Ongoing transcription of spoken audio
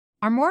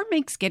Armoire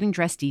makes getting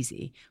dressed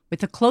easy.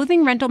 With a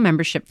clothing rental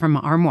membership from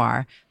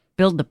Armoire,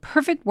 build the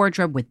perfect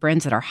wardrobe with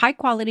brands that are high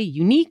quality,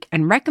 unique,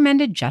 and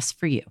recommended just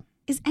for you.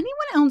 Is anyone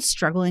else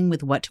struggling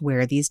with what to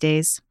wear these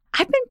days?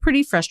 I've been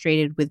pretty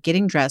frustrated with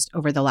getting dressed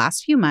over the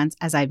last few months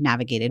as I've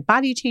navigated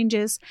body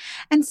changes,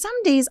 and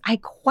some days I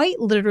quite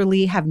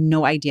literally have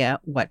no idea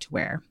what to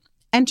wear.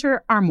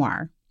 Enter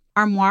Armoire.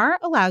 Armoire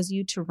allows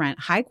you to rent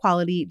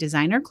high-quality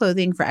designer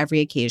clothing for every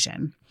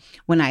occasion.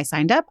 When I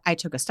signed up, I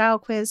took a style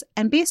quiz,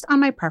 and based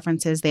on my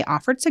preferences, they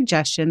offered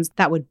suggestions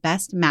that would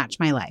best match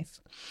my life.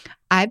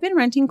 I've been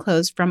renting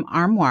clothes from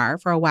Armoire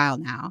for a while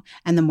now,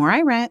 and the more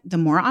I rent, the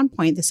more on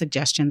point the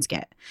suggestions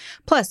get.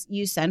 Plus,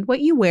 you send what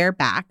you wear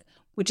back,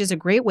 which is a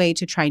great way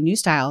to try new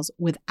styles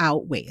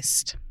without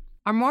waste.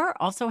 Armoire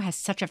also has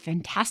such a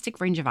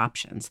fantastic range of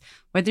options.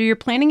 Whether you're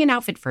planning an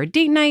outfit for a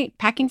date night,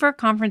 packing for a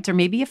conference, or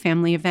maybe a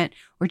family event,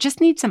 or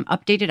just need some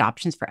updated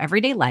options for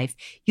everyday life,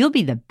 you'll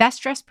be the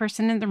best dressed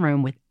person in the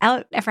room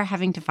without ever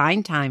having to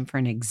find time for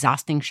an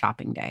exhausting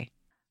shopping day.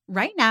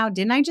 Right now,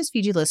 Didn't I Just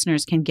Feed You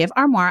listeners can give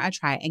Armoire a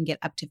try and get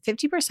up to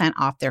 50%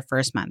 off their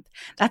first month.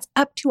 That's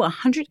up to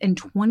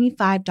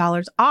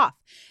 $125 off.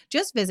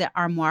 Just visit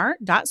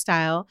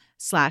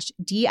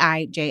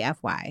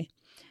armoire.style/DIJFY.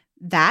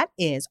 That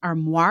is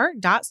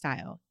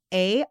armoire.style,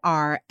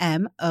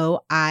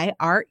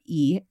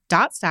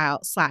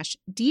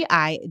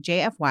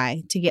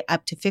 ARMOIRE.style/DIJFY to get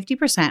up to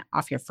 50%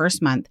 off your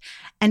first month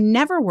and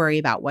never worry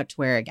about what to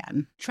wear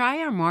again. Try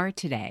Armoire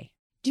today.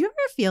 Do you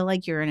ever feel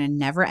like you're in a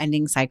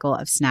never-ending cycle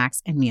of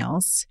snacks and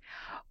meals?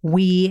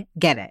 We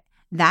get it.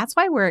 That's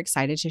why we're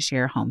excited to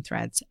share Home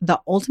Threads,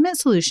 the ultimate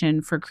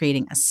solution for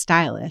creating a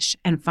stylish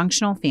and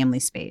functional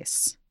family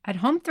space. At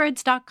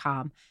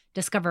homethreads.com,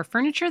 discover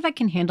furniture that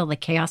can handle the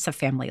chaos of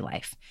family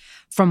life.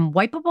 From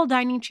wipeable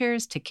dining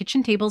chairs to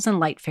kitchen tables and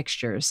light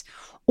fixtures.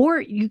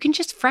 Or you can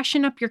just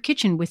freshen up your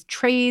kitchen with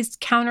trays,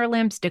 counter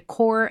lamps,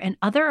 decor, and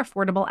other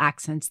affordable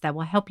accents that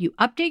will help you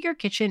update your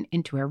kitchen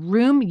into a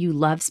room you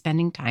love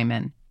spending time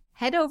in.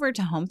 Head over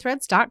to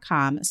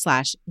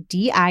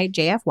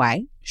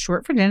homethreads.com/DIJFY,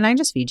 short for Didn't I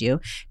Just Feed You,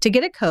 to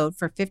get a code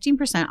for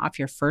 15% off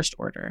your first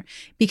order.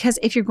 Because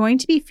if you're going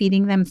to be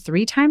feeding them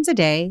 3 times a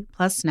day,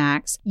 plus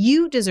snacks,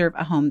 you deserve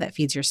a home that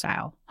feeds your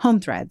style. Home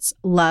Threads,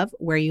 love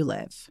where you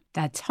live.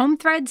 That's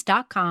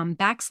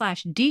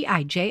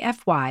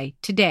homethreads.com/DIJFY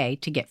today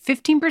to get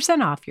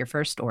 15% off your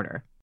first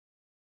order.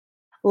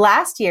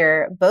 Last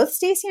year, both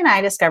Stacey and I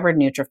discovered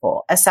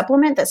Nutrafol, a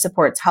supplement that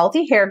supports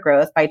healthy hair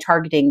growth by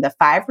targeting the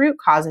 5 root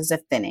causes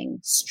of thinning: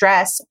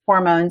 stress,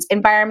 hormones,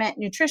 environment,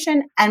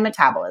 nutrition, and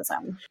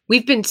metabolism.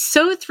 We've been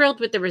so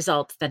thrilled with the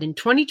results that in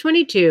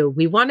 2022,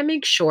 we want to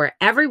make sure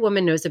every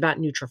woman knows about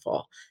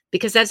Nutrafol,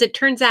 because as it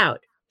turns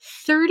out,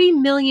 30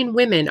 million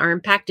women are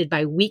impacted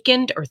by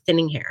weakened or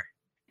thinning hair.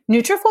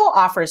 Nutrafol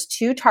offers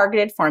 2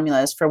 targeted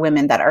formulas for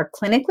women that are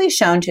clinically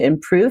shown to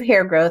improve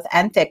hair growth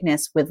and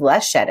thickness with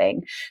less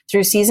shedding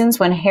through seasons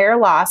when hair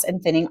loss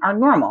and thinning are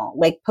normal,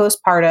 like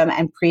postpartum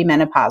and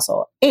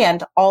premenopausal,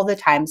 and all the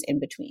times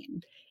in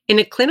between. In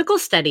a clinical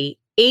study,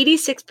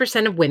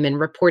 86% of women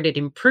reported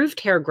improved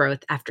hair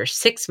growth after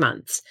 6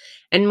 months,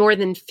 and more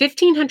than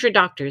 1,500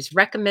 doctors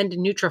recommended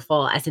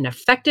Nutrafol as an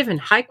effective and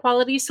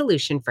high-quality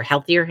solution for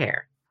healthier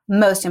hair.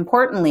 Most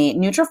importantly,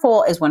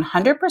 Nutrafol is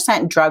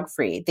 100%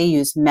 drug-free. They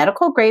use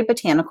medical-grade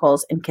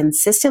botanicals in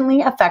consistently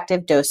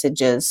effective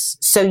dosages,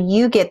 so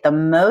you get the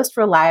most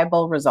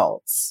reliable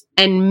results.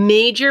 And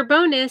major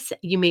bonus,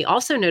 you may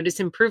also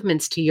notice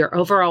improvements to your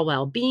overall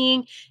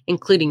well-being,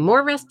 including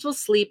more restful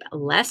sleep,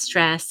 less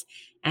stress,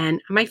 and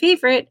my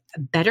favorite,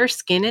 better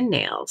skin and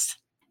nails.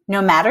 No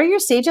matter your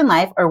stage in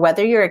life or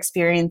whether you're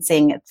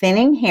experiencing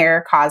thinning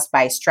hair caused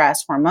by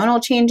stress,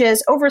 hormonal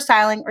changes,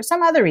 overstyling, or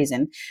some other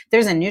reason,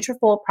 there's a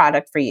Nutrafol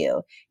product for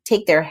you.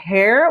 Take their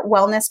hair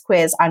wellness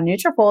quiz on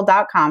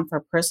Nutrafol.com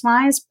for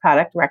personalized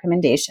product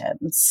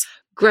recommendations.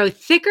 Grow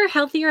thicker,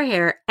 healthier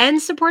hair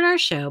and support our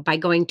show by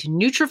going to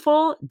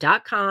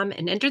Nutrafol.com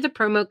and enter the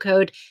promo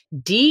code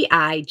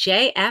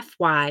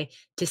DIJFY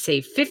to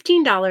save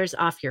 $15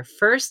 off your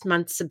first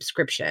month's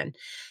subscription.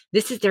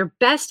 This is their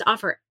best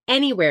offer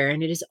anywhere,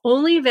 and it is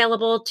only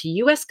available to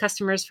U.S.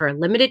 customers for a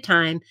limited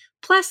time.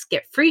 Plus,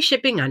 get free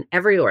shipping on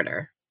every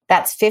order.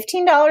 That's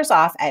 $15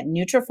 off at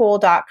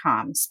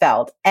Nutrafol.com,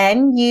 spelled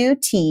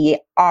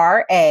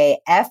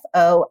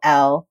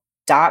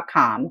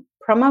Nutrafol.com.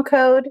 Promo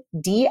code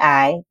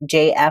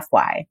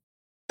DIJFY.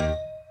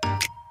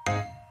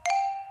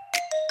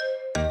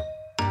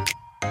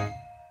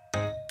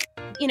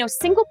 You know,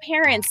 single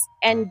parents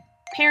and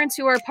parents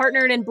who are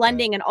partnered and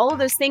blending and all of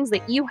those things,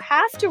 that you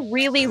have to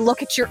really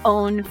look at your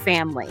own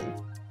family,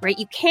 right?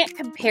 You can't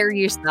compare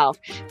yourself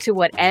to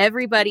what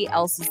everybody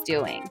else is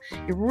doing.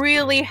 You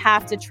really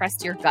have to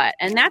trust your gut.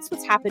 And that's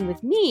what's happened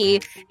with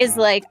me, is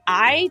like,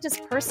 I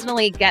just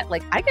personally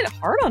I get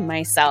hard on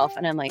myself,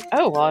 and I'm like,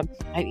 oh, well,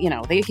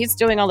 he's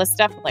doing all this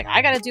stuff. Like,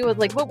 I got to do it.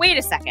 Like, but wait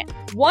a second.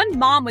 One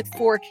mom with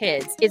 4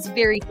 kids is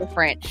very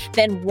different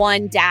than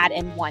one dad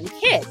and 1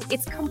 kid.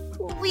 It's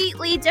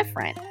completely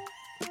different.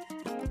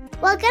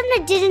 Welcome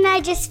to Didn't I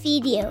Just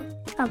Feed You,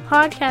 a a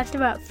podcast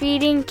about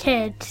feeding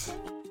kids.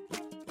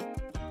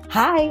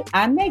 Hi,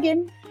 I'm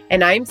Megan.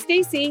 And I'm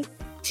Stacy.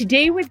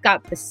 Today we've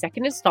got the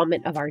second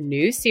installment of our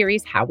new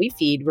series, How We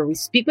Feed, where we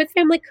speak with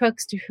family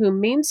cooks to whom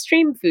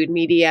mainstream food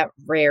media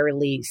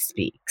rarely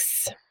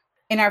speaks.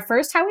 In our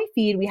first How We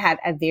Feed, we had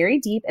a very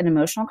deep and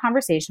emotional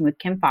conversation with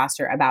Kim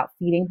Foster about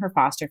feeding her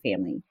foster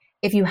family.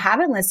 If you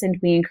haven't listened,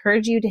 we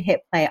encourage you to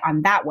hit play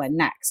on that one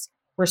next.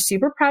 We're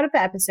super proud of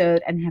the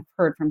episode and have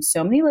heard from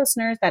so many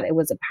listeners that it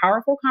was a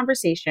powerful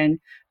conversation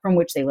from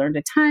which they learned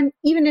a ton,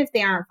 even if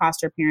they aren't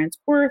foster parents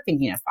or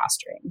thinking of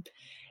fostering.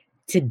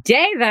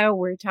 Today, though,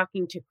 we're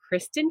talking to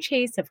Kristen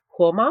Chase of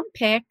Cool Mom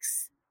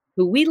Picks,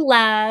 who we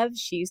love.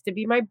 She used to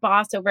be my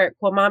boss over at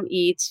Cool Mom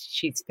Eats.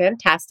 She's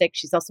fantastic.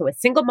 She's also a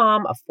single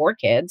mom of 4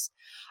 kids.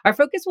 Our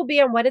focus will be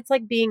on what it's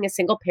like being a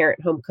single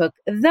parent home cook,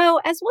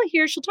 though, as we'll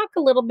hear, she'll talk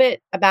a little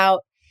bit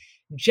about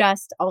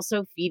just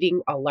also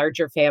feeding a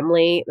larger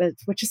family,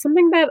 which is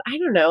something that, I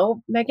don't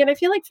know, Megan, I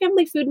feel like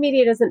family food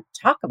media doesn't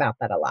talk about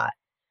that a lot.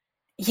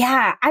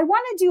 Yeah, I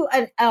want to do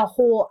a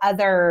whole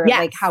other,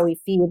 like How We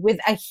Feed with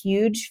a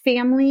huge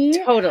family.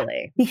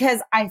 Totally.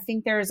 Because I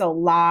think there's a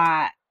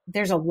lot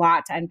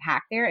to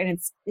unpack there. And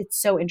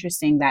it's so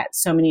interesting that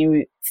so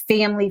many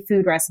family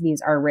food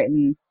recipes are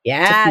written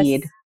to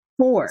feed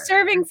 4.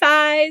 Serving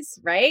size,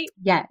 right?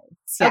 Yes.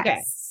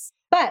 Okay.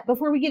 But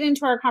before we get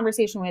into our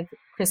conversation with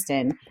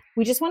Kristen,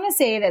 we just want to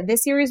say that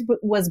this series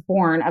was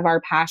born of our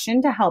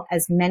passion to help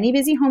as many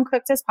busy home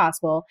cooks as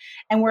possible.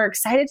 And we're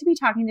excited to be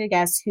talking to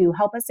guests who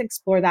help us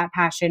explore that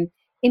passion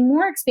in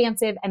more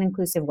expansive and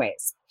inclusive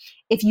ways.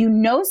 If you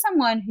know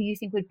someone who you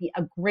think would be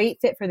a great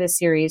fit for this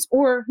series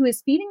or who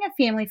is feeding a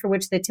family for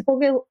which the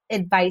typical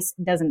advice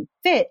doesn't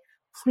fit,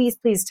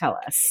 please tell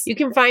us. You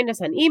can find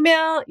us on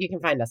email. You can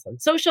find us on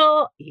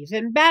social.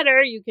 Even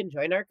better, you can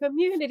join our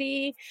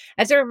community.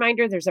 As a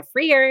reminder, there's a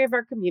free area of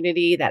our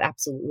community that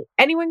absolutely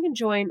anyone can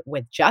join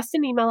with just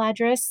an email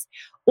address.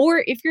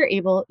 Or if you're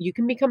able, you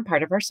can become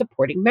part of our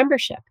supporting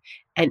membership.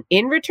 And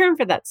in return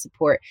for that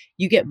support,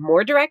 you get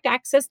more direct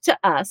access to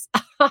us.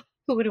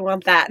 Who would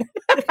want that?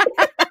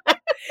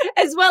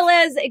 As well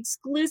as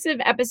exclusive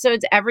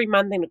episodes every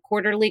month and a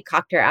quarterly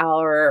cocktail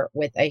hour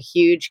with a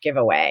huge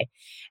giveaway.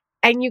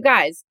 And you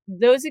guys,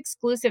 those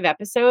exclusive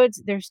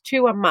episodes, there's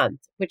 2 a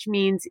month, which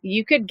means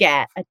you could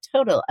get a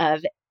total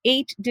of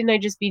 8 Didn't I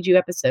Just Feed You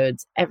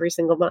episodes every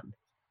single month.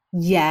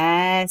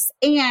 Yes.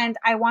 And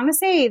I want to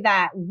say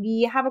that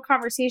we have a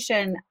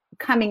conversation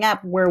coming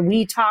up where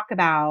we talk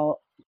about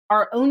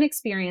our own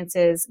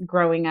experiences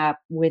growing up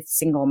with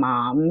single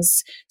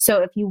moms.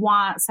 So if you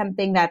want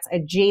something that's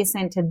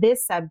adjacent to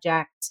this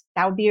subject,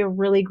 that would be a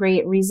really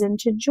great reason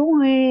to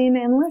join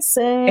and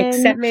listen.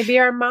 Except maybe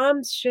our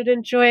moms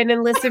shouldn't join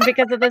and listen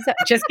because of this.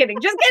 Just kidding.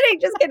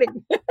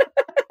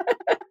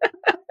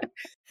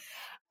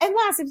 And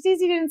last, if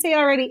Stacey didn't say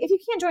already, if you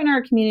can't join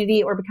our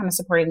community or become a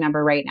supporting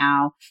member right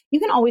now,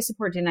 you can always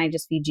support Didn't I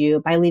Just Feed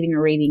You by leaving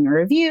a rating or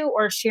review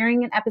or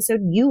sharing an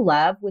episode you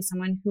love with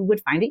someone who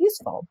would find it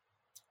useful.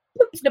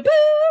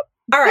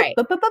 All right.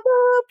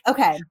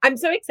 Okay. I'm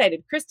so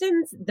excited.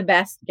 Kristen's the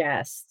best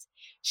guest.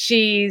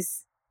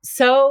 She's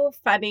so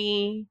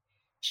funny.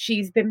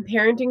 She's been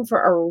parenting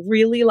for a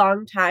really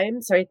long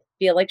time. So I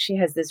feel like she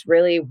has this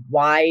really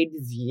wide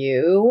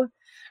view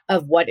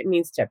of what it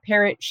means to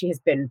parent. She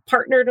has been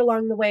partnered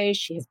along the way.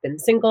 She has been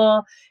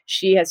single.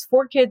 She has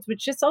 4 kids,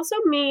 which just also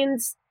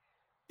means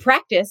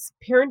practice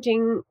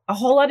parenting a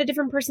whole lot of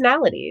different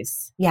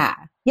personalities. Yeah.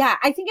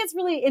 I think it's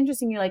really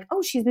interesting. You're like,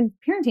 oh, she's been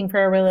parenting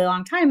for a really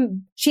long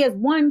time. She has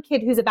 1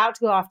 kid who's about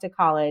to go off to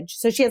college.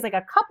 So she has like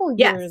a couple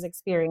years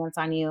experience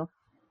on you,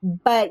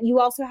 but you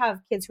also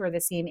have kids who are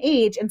the same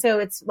age. And so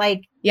it's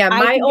like,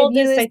 my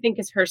oldest, I think,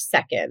 is her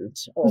second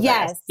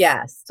oldest.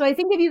 Yes. So I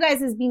think of you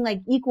guys as being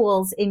like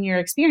equals in your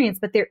experience,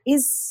 but there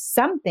is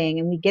something,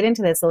 and we get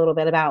into this a little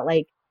bit about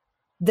like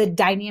the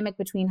dynamic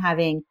between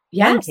having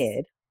 1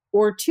 kid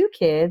or 2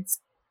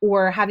 kids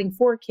or having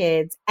 4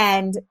 kids,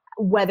 and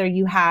whether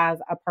you have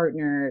a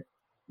partner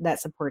that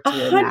supports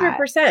you.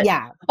 100%.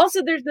 Yeah.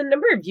 Also, there's the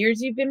number of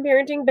years you've been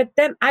parenting, but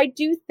then I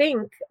do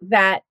think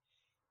that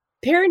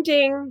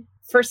parenting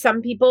for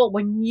some people,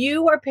 when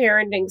you are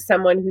parenting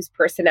someone whose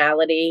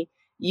personality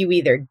you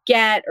either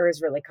get or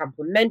is really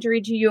complementary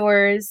to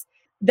yours,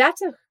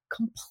 that's a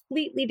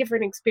completely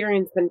different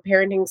experience than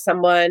parenting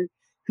someone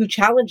who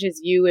challenges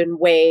you in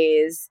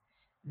ways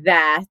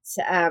that,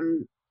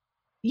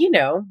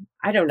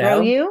 I don't know.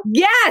 Grow you?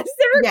 Yes.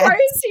 It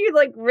requires you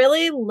like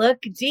really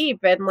look deep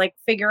and like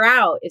figure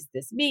out, is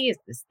this me? Is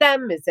this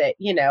them? Is it,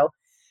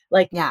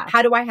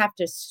 how do I have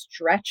to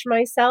stretch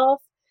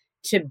myself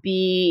to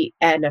be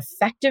an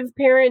effective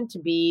parent, to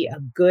be a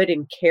good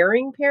and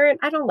caring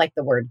parent? I don't like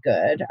the word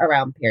good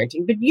around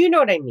parenting, but you know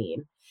what I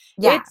mean?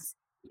 Yeah.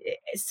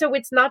 So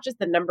it's not just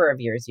the number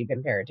of years you've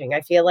been parenting. I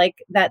feel like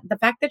that the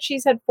fact that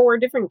she's had 4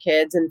 different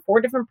kids and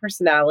 4 different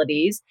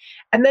personalities,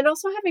 and then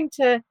also having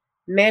to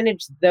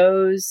manage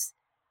those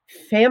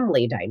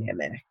family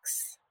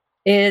dynamics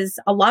is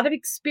a lot of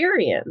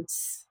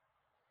experience.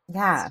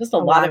 Yeah. It's just a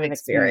lot of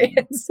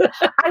experience.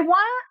 I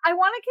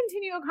want to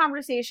continue a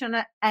conversation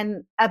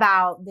and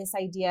about this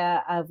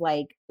idea of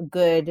like a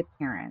good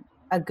parent.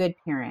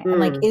 And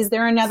like, is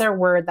there another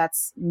word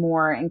that's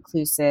more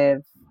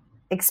inclusive,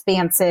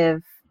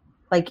 expansive?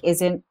 Like,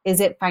 is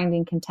it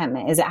finding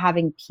contentment? Is it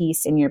having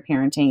peace in your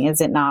parenting?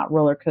 Is it not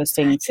roller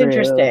coasting That's through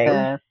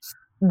interesting.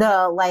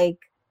 the like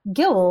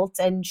guilt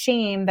and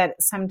shame that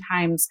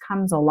sometimes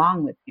comes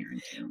along with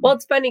parenting? Well,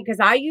 it's funny because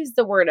I use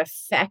the word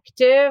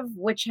effective,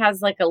 which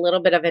has like a little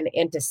bit of an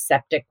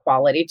antiseptic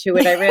quality to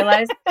it, I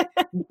realize.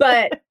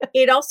 But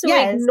it also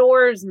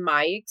ignores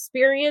my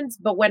experience.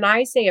 But when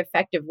I say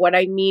effective, what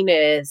I mean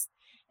is,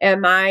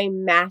 am I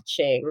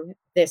matching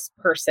this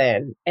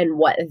person and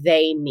what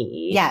they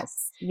need?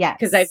 Yes.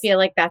 Because I feel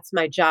like that's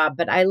my job.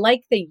 But I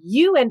like that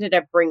you ended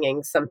up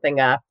bringing something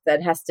up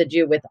that has to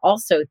do with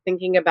also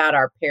thinking about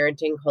our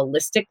parenting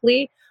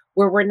holistically,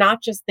 where we're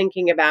not just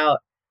thinking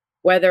about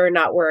whether or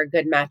not we're a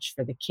good match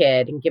for the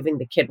kid and giving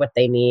the kid what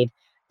they need,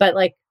 but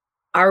like,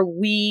 are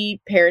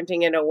we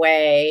parenting in a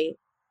way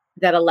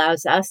that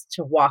allows us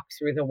to walk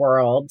through the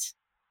world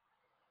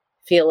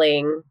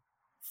feeling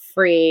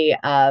free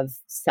of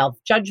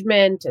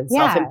self-judgment and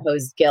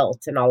self-imposed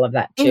guilt and all of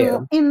that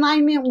too. In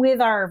alignment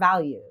with our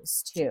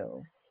values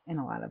too, in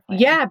a lot of ways.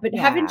 Yeah, but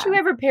haven't you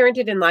ever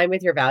parented in line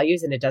with your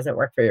values and it doesn't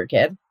work for your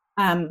kid?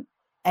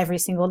 Every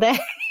single day.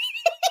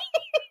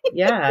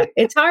 Yeah,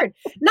 it's hard.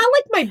 Not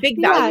like my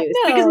big values,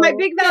 because my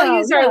big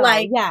values are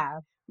like,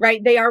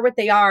 right, they are what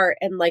they are.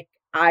 And like,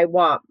 I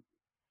want,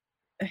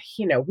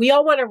 we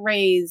all want to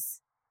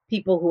raise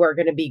people who are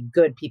going to be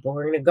good people, who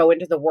are going to go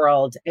into the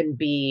world and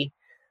be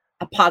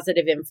a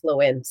positive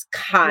influence,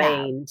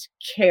 kind,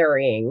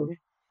 caring.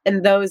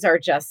 And those are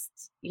just,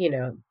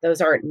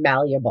 those aren't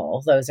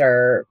malleable. Those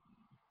are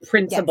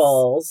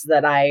principles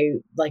that I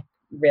like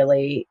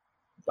really,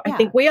 I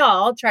think we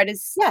all try to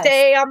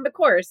stay on the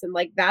course. And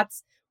like,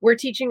 we're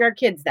teaching our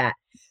kids that.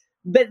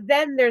 But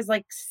then there's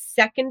like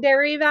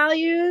secondary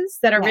values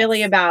that are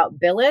really about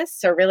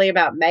Billis or really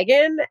about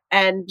Megan.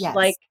 And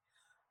like,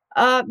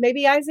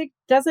 maybe Isaac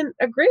doesn't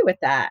agree with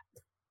that.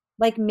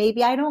 Like,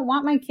 maybe I don't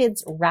want my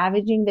kids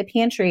ravaging the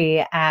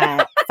pantry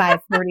at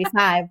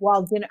 5:45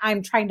 while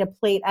I'm trying to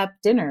plate up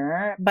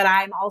dinner, but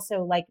I'm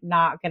also like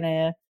not going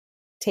to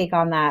take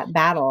on that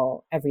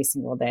battle every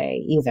single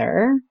day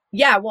either.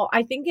 Yeah, well,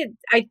 I think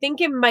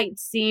it might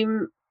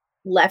seem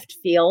left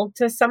field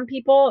to some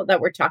people that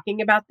we're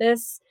talking about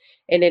this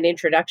in an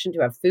introduction to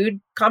a food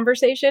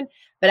conversation,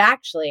 but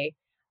actually,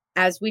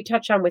 as we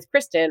touch on with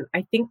Kristen,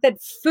 I think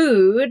that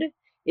food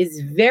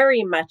is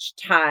very much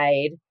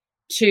tied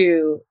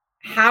to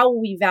how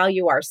we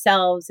value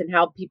ourselves and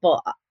how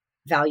people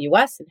value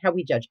us and how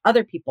we judge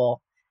other people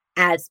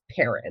as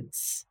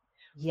parents.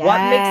 Yes.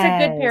 What makes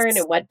a good parent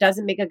and what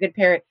doesn't make a good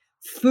parent.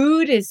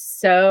 Food is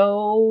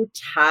so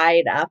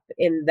tied up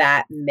in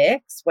that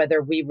mix,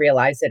 whether we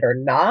realize it or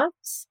not.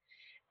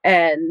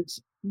 And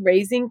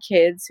raising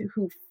kids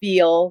who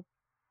feel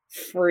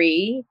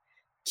free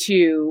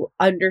to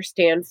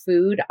understand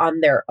food on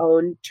their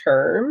own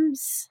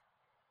terms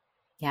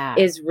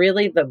is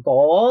really the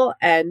goal.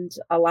 And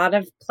a lot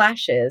of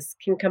clashes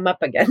can come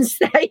up against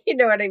that. You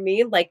know what I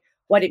mean? Like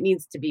what it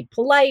means to be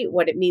polite,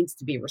 what it means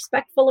to be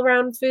respectful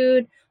around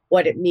food,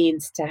 what it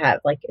means to have,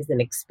 like, is an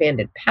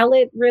expanded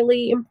palate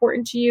really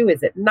important to you?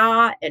 Is it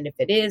not? And if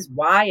it is,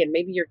 why? And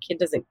maybe your kid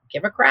doesn't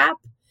give a crap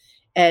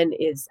and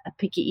is a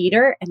picky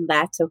eater, and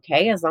that's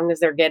okay as long as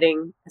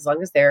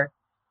they're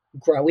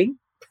growing.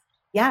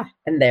 Yeah.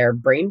 And their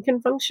brain can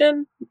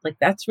function. Like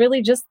that's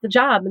really just the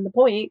job and the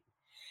point.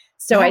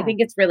 So I think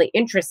it's really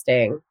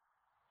interesting.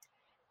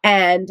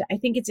 And I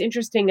think it's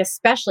interesting,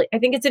 I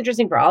think it's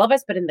interesting for all of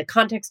us, but in the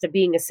context of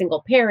being a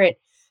single parent,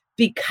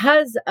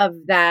 because of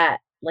that,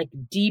 like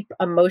deep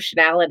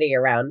emotionality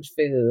around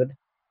food,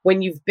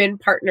 when you've been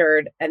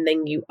partnered and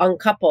then you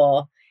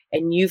uncouple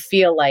and you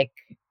feel like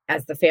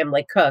as the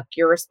family cook,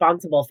 you're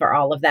responsible for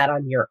all of that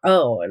on your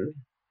own.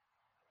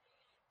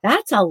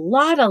 That's a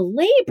lot of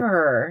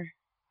labor.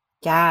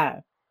 Yeah.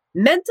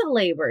 Mental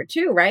labor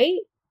too, right?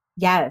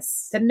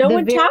 Yes. That no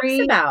one talks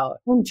about.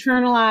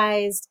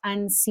 Internalized,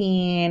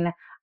 unseen,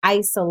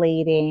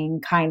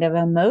 isolating kind of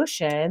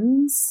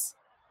emotions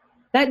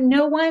that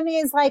no one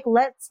is like,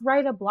 let's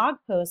write a blog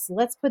post.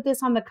 Let's put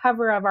this on the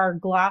cover of our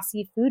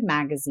glossy food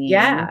magazine.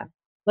 Yeah.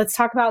 Let's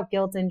talk about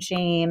guilt and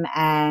shame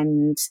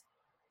and,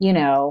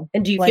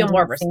 And do you feel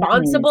more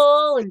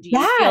responsible? And do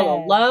you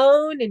feel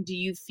alone? And do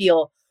you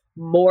feel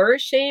more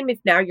shame if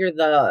now you're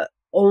the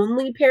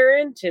only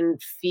parent and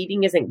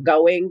feeding isn't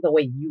going the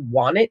way you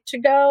want it to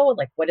go?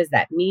 Like, what does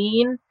that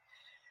mean?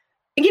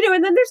 And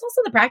then there's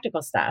also the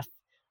practical stuff.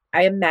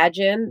 I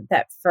imagine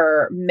that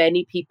for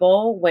many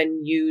people,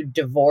 when you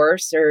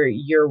divorce or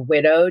you're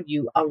widowed,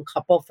 you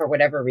uncouple for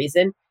whatever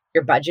reason,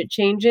 your budget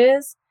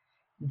changes,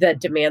 the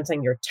demands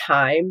on your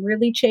time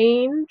really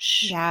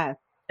change. Yeah.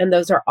 And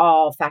those are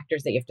all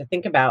factors that you have to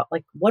think about.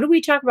 Like, what do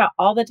we talk about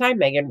all the time,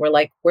 Megan? We're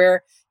like,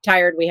 we're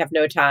tired, we have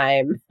no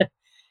time.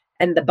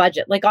 And the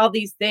budget, like all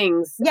these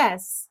things.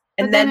 Yes.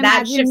 And then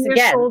that shifts you're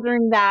again.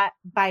 Shouldering that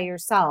by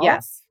yourself.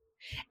 Yes.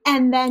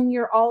 And then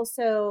you're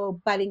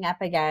also butting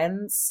up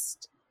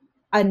against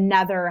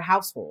another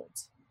household.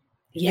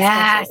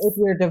 Yes. If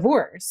you're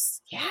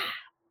divorced. Yeah.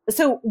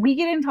 So we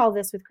get into all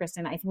this with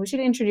Kristen. I think we should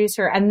introduce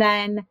her. And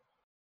then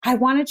I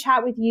want to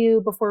chat with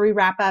you before we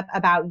wrap up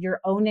about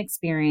your own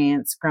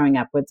experience growing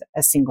up with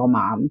a single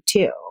mom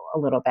too, a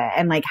little bit,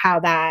 and like how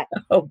that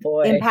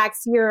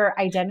impacts your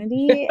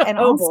identity and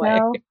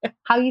also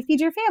how you feed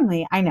your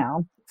family. I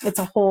know it's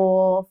a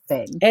whole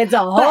thing.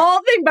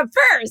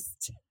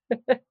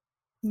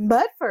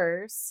 But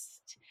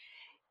first,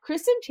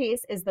 Kristen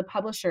Chase is the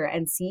publisher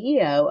and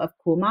CEO of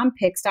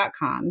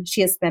CoolMomPicks.com. She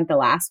has spent the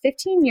last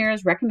 15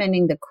 years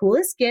recommending the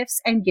coolest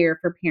gifts and gear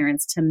for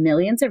parents to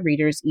millions of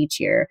readers each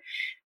year.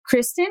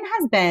 Kristen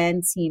has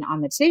been seen on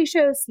the Today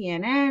Show,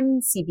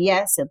 CNN,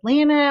 CBS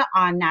Atlanta,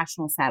 on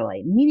national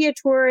satellite media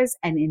tours,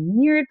 and in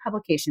myriad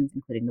publications,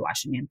 including the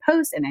Washington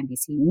Post and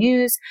NBC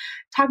News,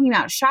 talking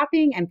about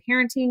shopping and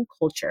parenting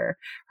culture.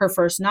 Her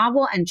first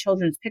novel and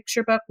children's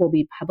picture book will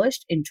be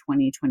published in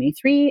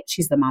 2023.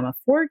 She's the mom of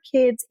 4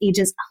 kids,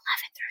 ages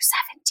 11 through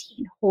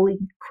 17. Holy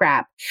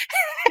crap.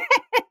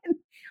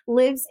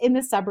 Lives in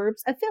the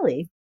suburbs of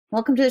Philly.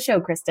 Welcome to the show,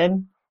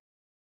 Kristen.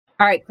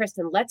 All right,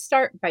 Kristen, let's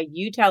start by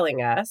you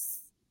telling us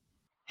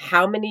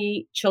how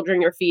many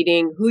children you're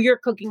feeding, who you're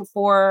cooking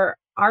for,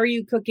 are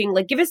you cooking?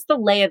 Like, give us the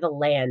lay of the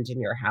land in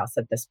your house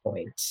at this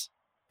point.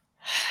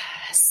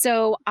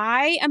 So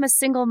I am a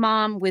single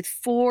mom with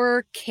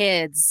 4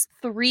 kids,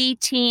 3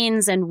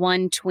 teens and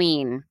 1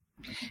 tween.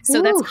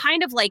 So that's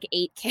kind of like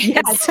 8 kids.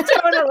 Yes,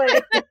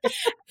 totally.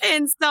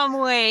 In some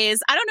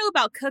ways. I don't know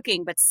about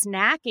cooking, but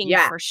snacking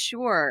for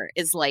sure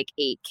is like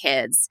 8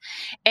 kids.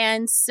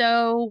 And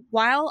so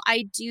while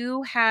I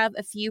do have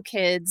a few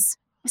kids,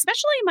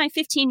 especially my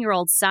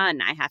 15-year-old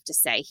son, I have to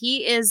say,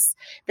 he is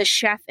the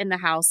chef in the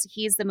house.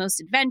 He's the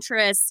most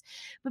adventurous.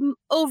 But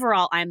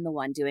overall, I'm the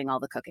one doing all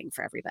the cooking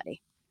for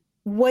everybody.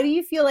 What do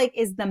you feel like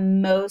is the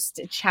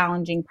most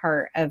challenging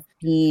part of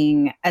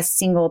being a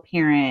single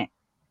parent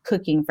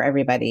cooking for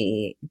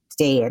everybody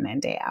day in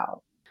and day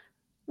out?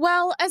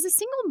 Well, as a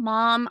single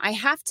mom, I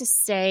have to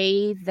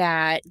say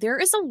that there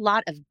is a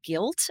lot of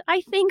guilt,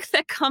 I think,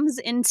 that comes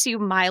into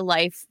my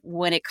life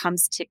when it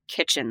comes to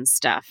kitchen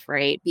stuff,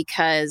 right?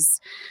 Because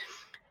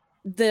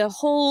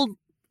all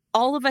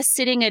of us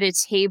sitting at a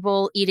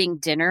table eating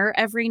dinner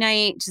every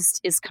night just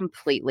is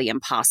completely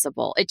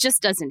impossible. It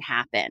just doesn't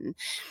happen.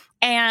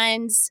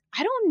 And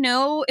I don't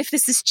know if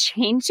this is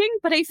changing,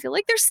 but I feel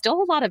like there's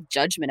still a lot of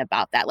judgment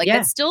about that. Like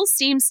that still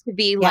seems to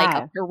be like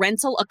a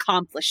parental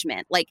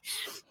accomplishment. Like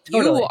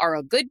you are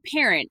a good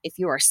parent if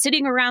you are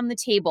sitting around the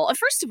table.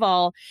 First of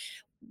all,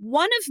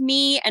 one of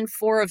me and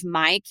 4 of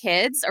my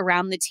kids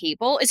around the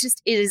table it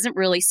isn't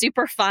really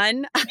super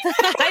fun.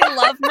 I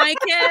love my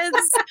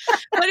kids,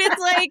 but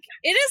it's like,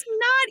 it is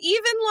not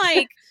even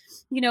like,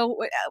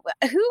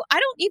 I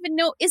don't even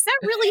know. Is that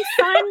really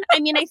fun? I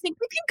mean, I think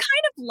we can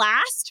kind of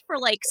last for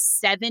like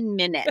 7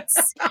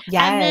 minutes.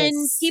 Yes. And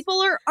then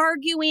people are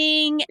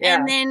arguing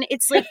and then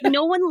it's like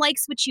no one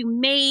likes what you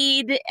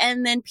made.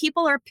 And then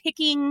people are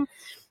picking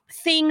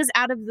things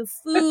out of the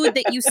food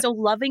that you so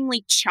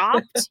lovingly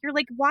chopped. You're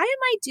like, why am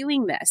I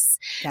doing this?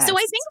 Yes. So I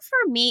think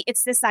for me,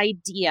 it's this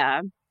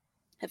idea.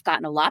 I've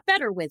gotten a lot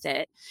better with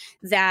it,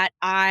 that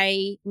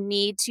I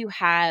need to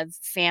have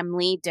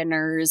family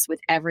dinners with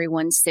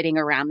everyone sitting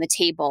around the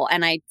table.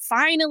 And I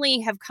finally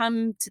have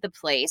come to the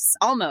place,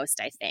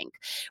 almost, I think,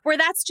 where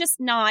that's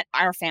just not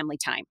our family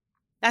time.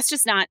 That's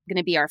just not going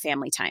to be our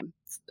family time.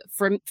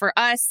 For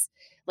us,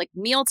 like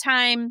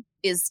mealtime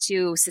is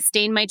to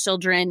sustain my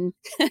children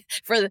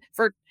for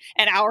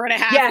an hour and a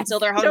half until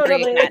they're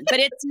hungry again. But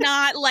it's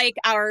not like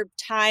our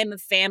time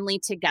of family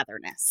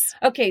togetherness.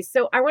 Okay,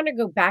 so I want to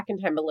go back in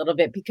time a little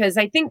bit because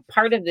I think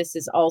part of this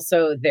is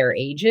also their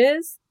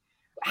ages.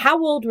 How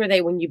old were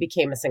they when you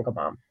became a single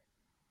mom?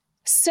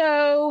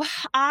 So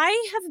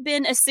I have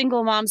been a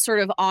single mom sort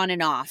of on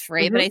and off,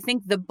 right? Mm-hmm. But I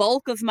think the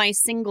bulk of my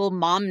single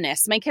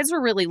momness, my kids were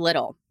really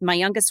little. My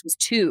youngest was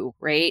 2,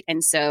 right?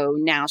 And so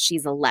now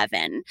she's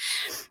 11.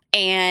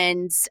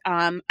 And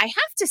I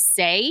have to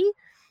say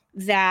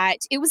that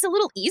it was a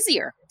little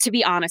easier, to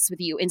be honest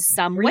with you, in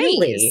some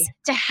ways,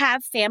 to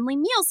have family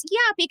meals.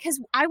 Yeah, because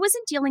I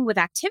wasn't dealing with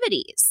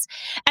activities.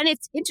 And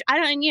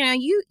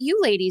you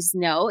ladies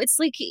know, it's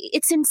like,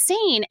 it's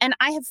insane. And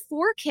I have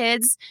 4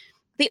 kids.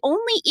 They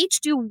only each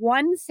do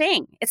one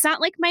thing. It's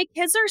not like my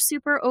kids are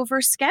super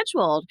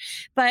overscheduled,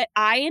 but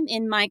I am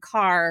in my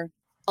car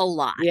a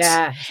lot.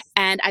 Yeah.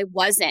 And I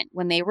wasn't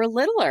when they were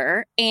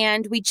littler,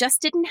 and we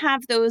just didn't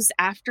have those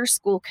after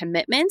school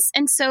commitments.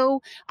 And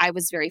so I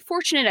was very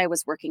fortunate. I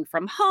was working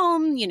from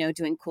home,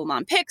 doing Cool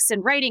Mom Picks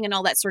and writing and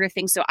all that sort of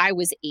thing. So I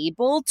was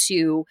able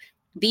to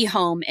be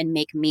home and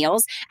make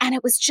meals. And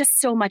it was just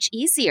so much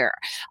easier.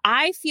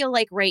 I feel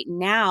like right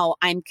now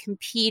I'm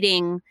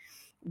competing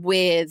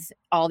with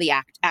all the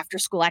after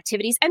school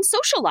activities and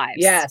social lives.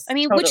 Yes, I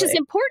mean, which is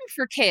important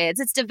for kids.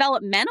 It's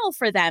developmental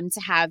for them to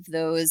have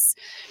those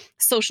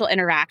social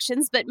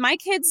interactions. But my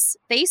kids,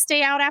 they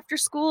stay out after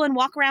school and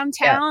walk around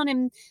town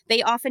and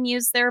they often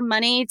use their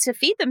money to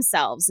feed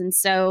themselves. And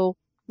so,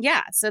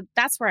 Yeah. So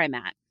that's where I'm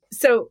at.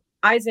 So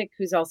Isaac,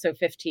 who's also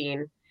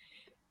 15,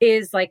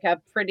 is like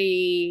a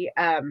pretty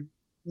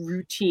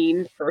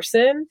routine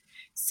person.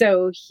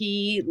 So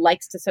he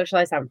likes to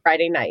socialize on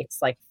Friday nights.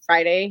 Like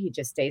Friday, he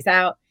just stays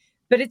out.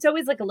 But it's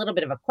always like a little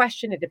bit of a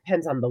question. It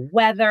depends on the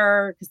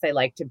weather because they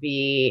like to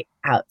be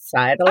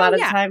outside a lot of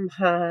the time.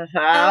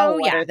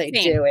 What are they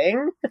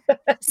doing?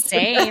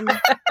 Same.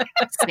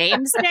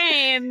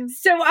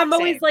 So I'm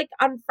always like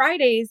on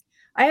Fridays,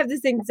 I have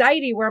this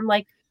anxiety where I'm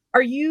like,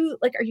 are you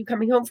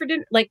coming home for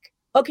dinner? Like,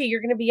 okay,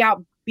 you're going to be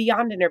out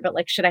beyond dinner, but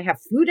like, should I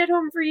have food at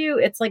home for you?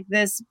 It's like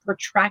this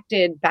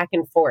protracted back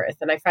and forth.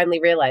 And I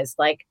finally realized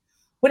like,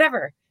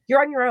 whatever,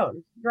 you're on your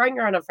own. You're on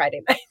your own on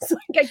Friday nights.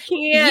 Like I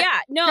can't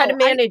try to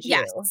manage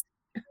you.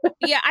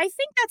 Yeah, I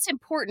think that's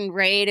important,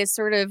 right? Is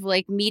sort of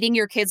like meeting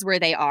your kids where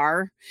they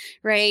are,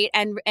 right?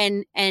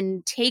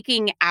 And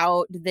taking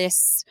out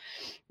this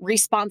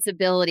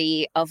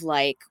responsibility of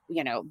like,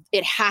 you know,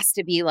 it has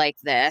to be like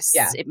this.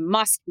 Yeah. It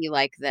must be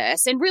like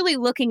this. And really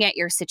looking at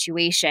your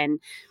situation.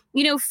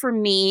 You know, for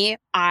me,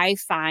 I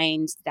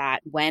find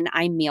that when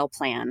I meal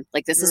plan,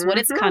 like this is what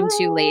it's come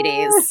to,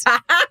 ladies.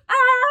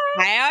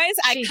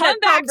 I come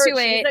back to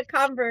it. She's a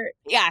convert.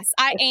 Yes,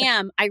 I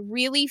am. I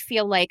really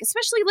feel like,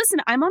 especially,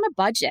 listen, I'm on a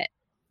budget.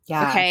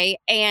 Yeah. Okay.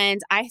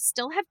 And I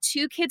still have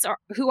 2 kids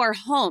who are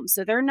home.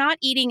 So they're not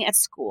eating at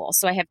school.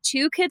 So I have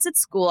 2 kids at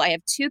school. I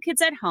have 2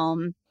 kids at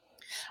home.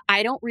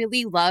 I don't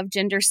really love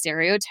gender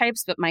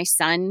stereotypes, but my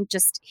son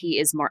he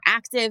is more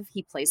active.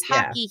 He plays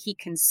hockey. He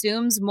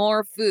consumes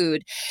more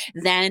food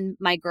than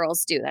my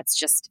girls do. That's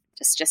just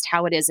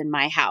how it is in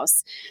my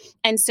house.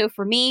 And so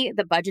for me,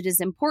 the budget is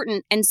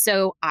important. And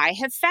so I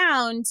have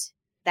found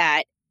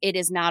that it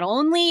is not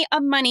only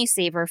a money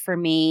saver for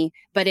me,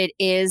 but it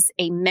is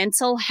a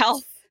mental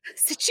health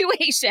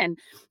situation.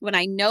 When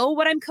I know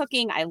what I'm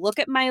cooking, I look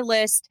at my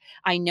list.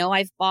 I know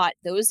I've bought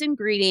those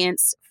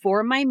ingredients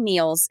for my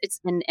meals.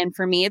 And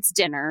for me, it's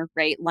dinner,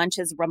 right? Lunch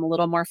is I'm a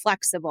little more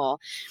flexible.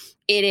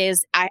 It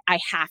is, I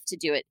have to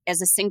do it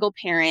as a single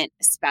parent,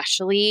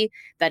 especially.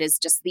 That is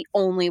just the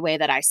only way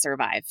that I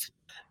survive.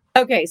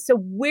 Okay, so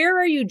where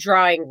are you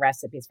drawing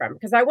recipes from?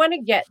 Because I want to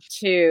get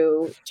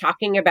to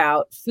talking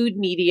about food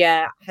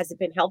media. Has it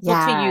been helpful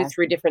to you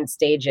through different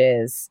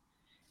stages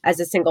as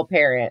a single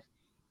parent?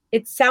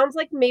 It sounds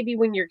like maybe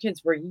when your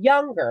kids were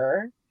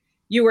younger,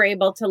 you were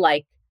able to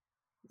like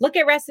look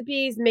at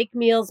recipes, make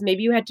meals.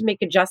 Maybe you had to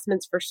make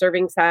adjustments for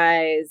serving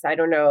size. I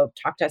don't know.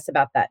 Talk to us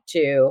about that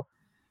too.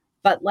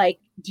 But like,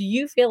 do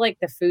you feel like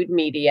the food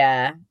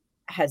media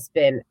has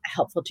been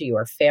helpful to you,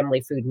 or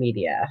family food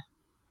media?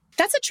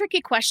 That's a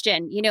tricky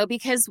question, you know,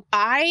 because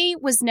I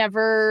was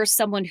never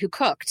someone who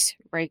cooked,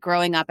 right?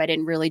 Growing up, I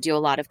didn't really do a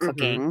lot of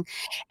cooking. Mm-hmm.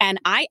 And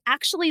I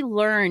actually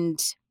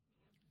learned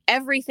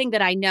everything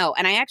that I know.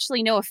 And I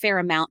actually know a fair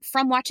amount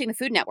from watching the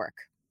Food Network.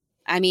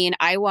 I mean,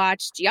 I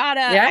watched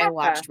Yada, I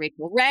watched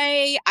Rachel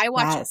Ray, I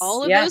watched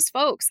all of those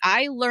folks.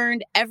 I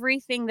learned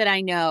everything that I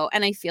know,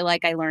 and I feel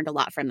like I learned a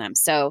lot from them.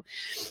 So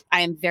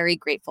I am very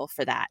grateful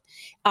for that.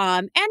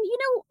 And, you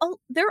know,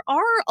 there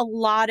are a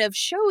lot of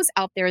shows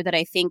out there that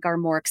I think are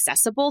more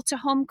accessible to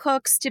home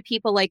cooks, to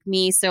people like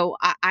me. So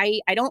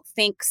I don't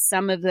think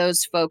some of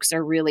those folks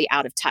are really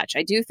out of touch.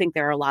 I do think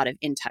there are a lot of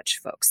in-touch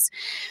folks.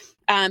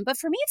 But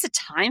for me, it's a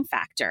time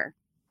factor.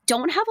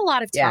 Don't have a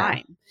lot of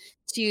time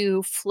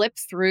to flip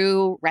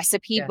through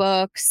recipe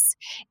books.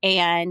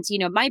 And, you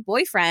know, my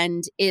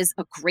boyfriend is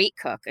a great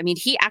cook. I mean,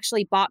 he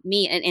actually bought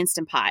me an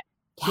Instant Pot.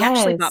 He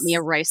actually bought me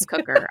a rice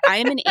cooker. I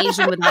am an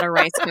Asian without a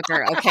rice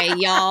cooker. Okay,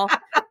 y'all.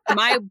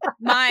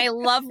 My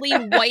lovely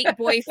white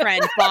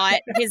boyfriend bought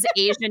his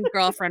Asian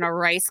girlfriend a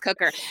rice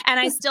cooker, and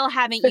I still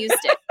haven't used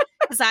it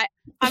because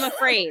I'm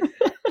afraid.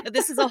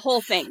 This is a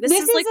whole thing. This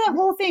is like a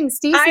whole thing.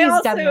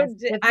 Stacey's done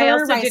this. I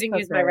also didn't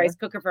use my rice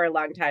cooker for a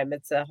long time.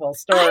 It's a whole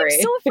story.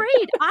 I'm so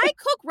afraid. I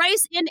cook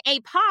rice in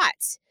a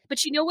pot.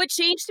 But you know what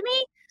changed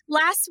me?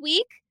 Last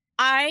week,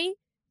 I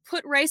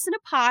put rice in a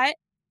pot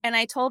and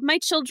I told my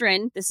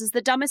children, this is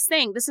the dumbest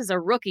thing. This is a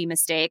rookie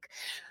mistake.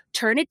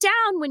 Turn it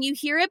down when you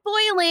hear it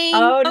boiling.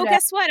 Oh, no.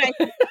 Guess what?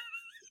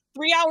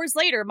 3 hours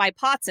later, my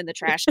pot's in the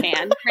trash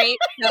can, right?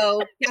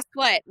 So guess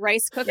what?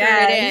 Rice cooker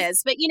it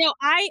is. But, you know,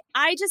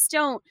 I just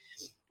don't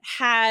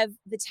have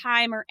the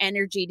time or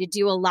energy to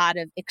do a lot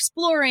of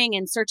exploring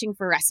and searching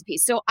for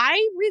recipes. So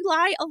I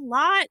rely a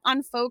lot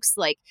on folks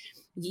like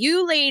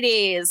you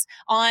ladies,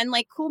 on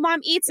like Cool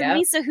Mom Eats and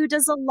Lisa, who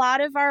does a lot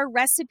of our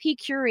recipe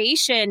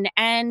curation,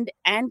 and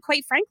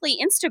quite frankly,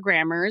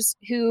 Instagrammers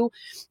who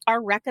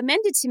are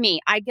recommended to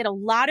me. I get a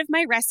lot of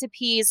my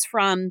recipes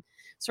from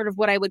sort of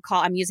what I would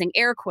call, I'm using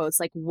air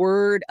quotes, like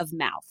word of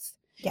mouth,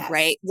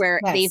 right?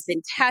 Where they've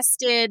been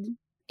tested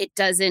It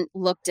doesn't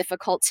look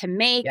difficult to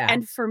make. Yeah.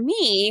 And for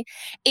me,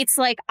 it's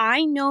like,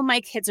 I know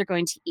my kids are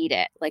going to eat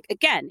it. Like,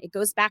 again, it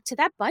goes back to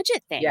that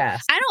budget thing.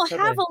 Yes, I don't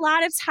totally. have a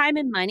lot of time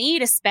and money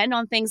to spend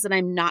on things that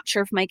I'm not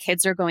sure if my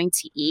kids are going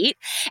to eat.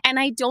 And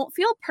I don't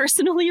feel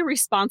personally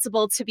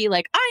responsible to be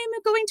like, I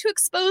am going to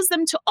expose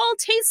them to all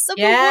tastes of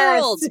the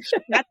world.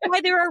 That's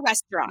why there are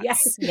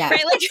restaurants. Yes.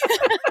 Right?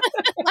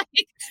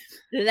 Like,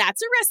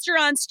 that's a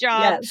restaurant's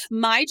job. Yes.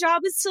 My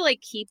job is to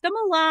like keep them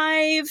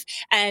alive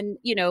and,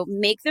 you know,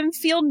 make them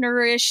feel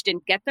nourished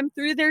and get them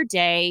through their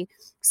day.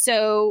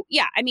 So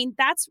yeah, I mean,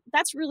 that's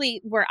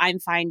really where I'm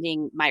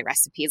finding my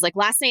recipes. Like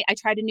last night I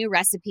tried a new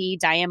recipe,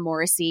 Diane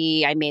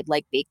Morrissey. I made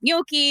like baked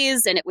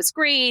gnocchis and it was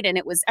great. And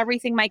it was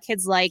everything my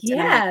kids liked. Yes.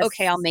 And I'm like,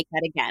 okay, I'll make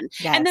that again.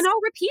 Yes. And then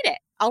I'll repeat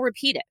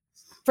it.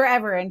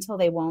 Forever until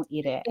they won't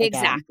eat it again.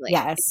 Exactly.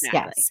 Yes.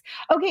 Exactly. Yes.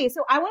 Okay.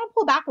 So I want to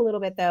pull back a little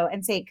bit though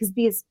and say,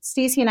 because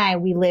Stacey and I,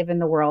 we live in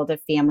the world of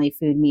family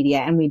food media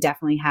and we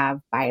definitely have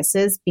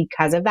biases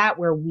because of that,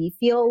 where we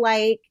feel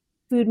like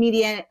food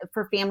media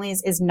for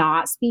families is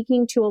not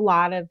speaking to a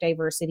lot of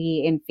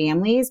diversity in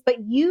families, but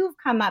you've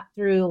come up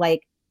through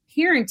like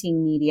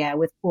parenting media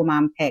with Cool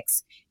Mom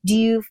Picks. Do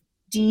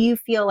you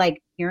feel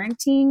like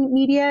parenting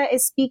media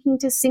is speaking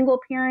to single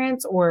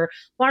parents or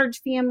large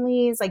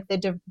families, like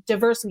the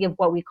diversity of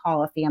what we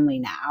call a family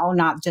now,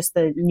 not just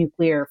the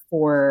nuclear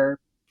four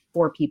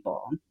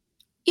people?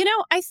 You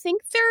know, I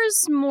think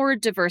there's more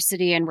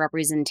diversity and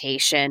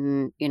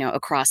representation, you know,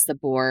 across the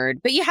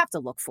board, but you have to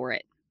look for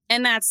it.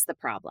 And that's the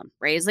problem,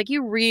 right? It's like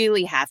you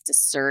really have to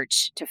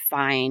search to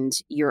find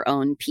your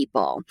own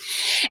people.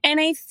 And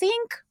I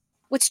think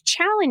what's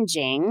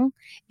challenging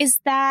is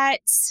that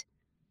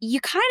you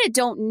kind of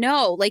don't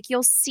know. Like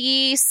you'll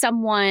see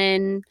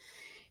someone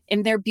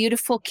in their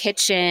beautiful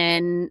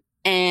kitchen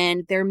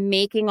and they're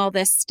making all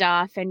this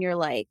stuff and you're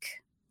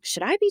like,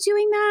 should I be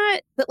doing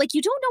that? But like,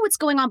 you don't know what's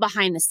going on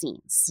behind the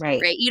scenes,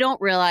 Right? You don't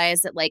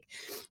realize that like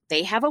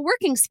they have a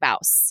working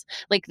spouse,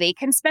 like they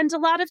can spend a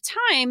lot of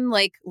time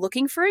like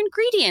looking for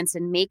ingredients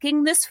and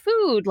making this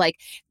food. Like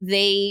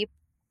they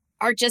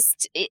are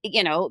just,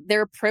 you know,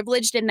 they're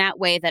privileged in that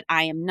way that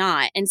I am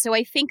not. And so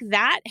I think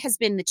that has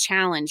been the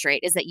challenge, right?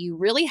 Is that you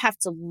really have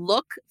to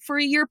look for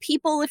your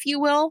people, if you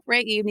will,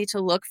 right? You need to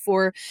look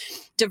for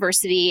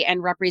diversity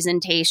and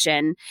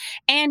representation.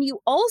 And you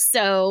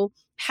also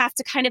have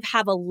to kind of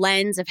have a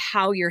lens of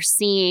how you're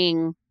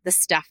seeing the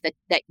stuff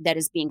that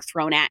is being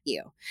thrown at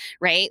you,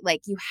 right?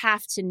 Like you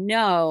have to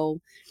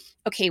know,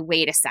 okay,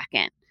 wait a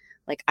second.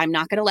 Like, I'm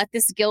not going to let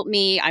this guilt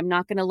me. I'm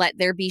not going to let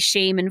there be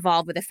shame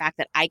involved with the fact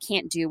that I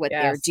can't do what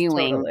they're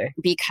doing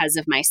because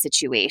of my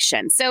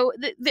situation. So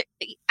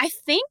I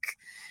think,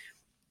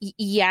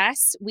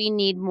 yes, we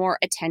need more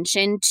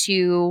attention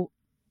to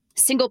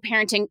single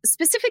parenting,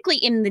 specifically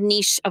in the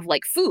niche of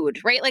like food,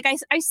 right? Like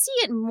I see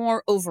it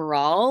more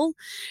overall,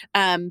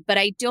 but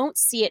I don't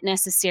see it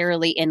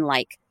necessarily in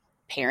like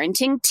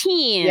parenting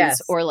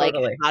teens or like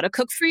how to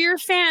cook for your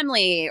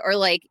family or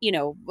like, you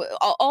know,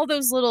 all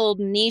those little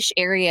niche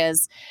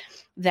areas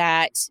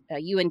that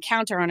you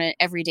encounter on an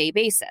everyday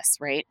basis,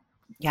 right?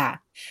 Yeah.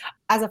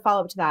 As a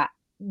follow-up to that,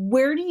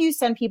 where do you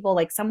send people,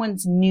 like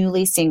someone's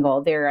newly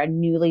single, they're a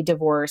newly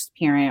divorced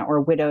parent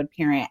or widowed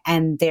parent,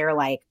 and they're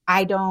like,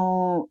 I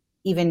don't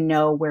even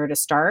know where to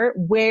start.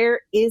 Where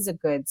is a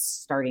good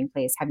starting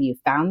place? Have you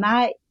found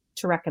that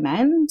to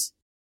recommend?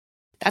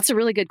 That's a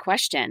really good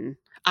question.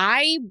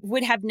 I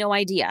would have no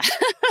idea.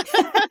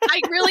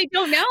 I really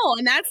don't know.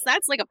 And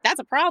that's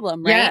a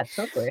problem, right? Yeah,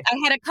 totally. I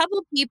had a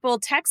couple people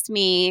text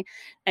me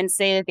and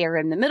say that they're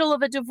in the middle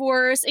of a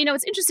divorce. You know,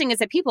 what's interesting is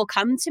that people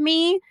come to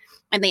me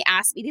and they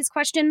ask me these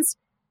questions.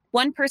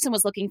 One person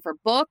was looking for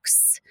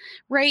books,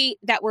 right,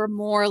 that were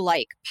more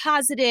like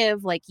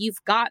positive, like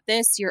you've got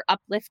this, you're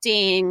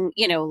uplifting,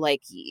 you know,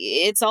 like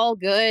it's all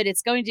good.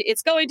 It's going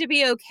to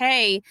be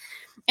okay.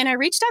 And I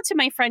reached out to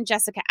my friend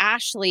Jessica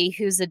Ashley,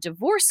 who's a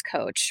divorce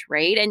coach,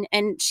 right?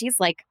 And she's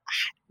like,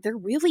 there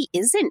really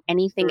isn't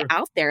anything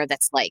out there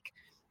that's like,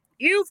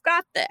 you've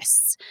got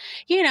this,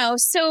 you know?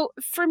 So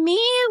for me,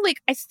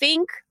 like, I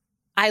think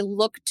I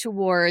look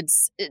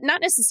towards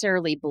not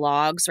necessarily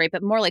blogs, right,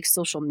 but more like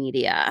social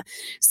media.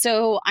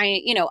 So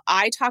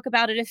I talk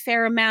about it a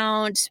fair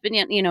amount, but,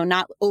 you know,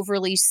 not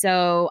overly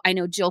so. I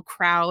know Jill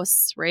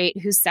Krause, right,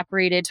 who's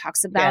separated,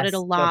 talks about it a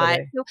lot.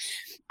 Totally. So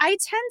I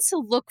tend to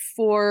look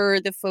for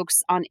the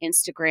folks on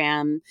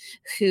Instagram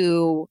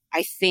who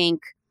I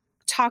think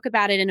talk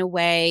about it in a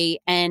way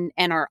and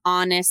are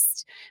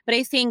honest, but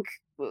I think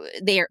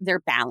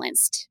they're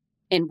balanced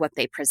in what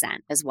they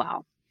present as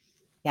well.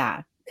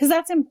 Yeah. Because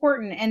that's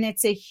important. And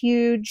it's a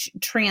huge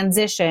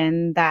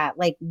transition that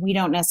like we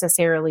don't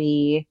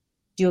necessarily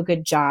do a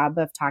good job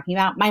of talking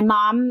about. My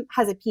mom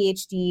has a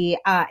PhD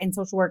in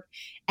social work,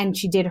 and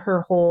she did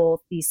her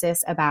whole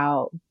thesis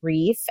about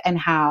grief and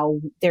how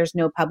there's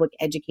no public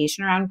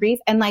education around grief.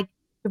 And like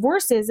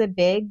divorce is a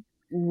big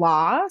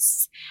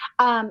loss.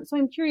 So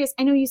I'm curious,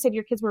 I know you said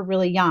your kids were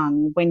really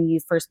young when you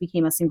first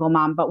became a single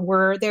mom, but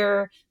were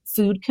there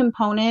food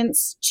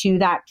components to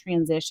that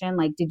transition?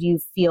 Like, did you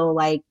feel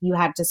like you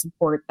had to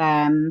support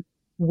them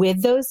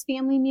with those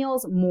family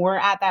meals more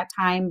at that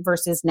time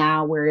versus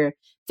now where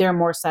they're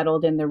more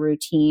settled in the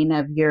routine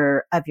of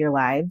your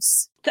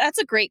lives? That's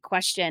a great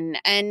question.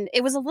 And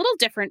it was a little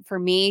different for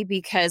me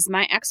because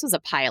my ex was a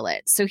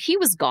pilot. So he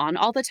was gone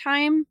all the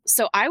time.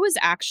 So I was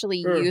actually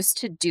used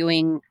to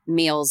doing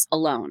meals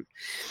alone.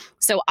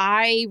 So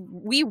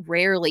we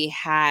rarely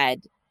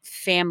had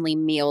family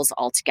meals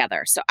all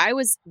together. So I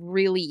was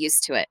really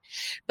used to it.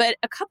 But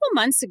a couple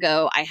months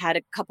ago, I had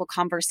a couple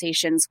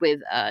conversations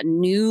with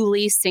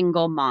newly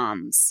single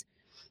moms,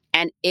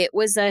 and it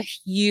was a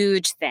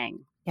huge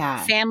thing.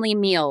 Yeah. Family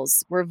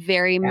meals were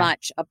very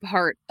much a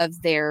part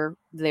of their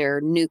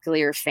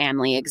nuclear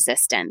family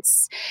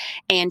existence.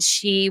 And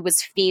she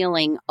was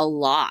feeling a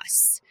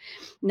loss,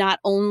 not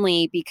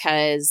only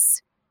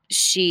because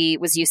she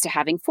was used to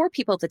having 4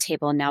 people at the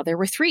table and now there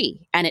were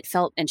 3, and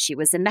she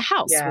was in the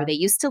house where they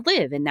used to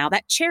live and now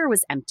that chair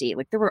was empty.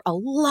 Like there were a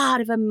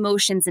lot of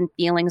emotions and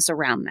feelings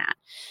around that.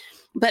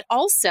 But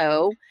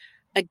also,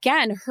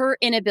 again, her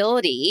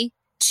inability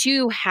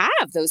to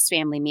have those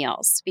family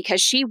meals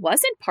because she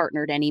wasn't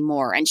partnered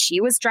anymore and she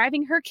was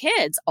driving her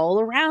kids all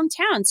around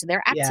town to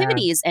their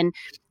activities and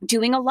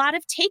doing a lot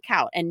of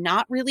takeout and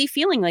not really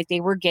feeling like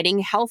they were getting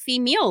healthy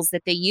meals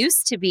that they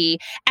used to be,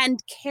 and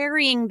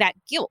carrying that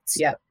guilt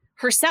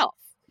herself,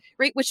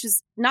 right? Which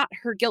is not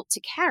her guilt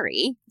to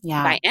carry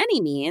by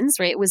any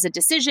means, right? It was a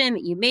decision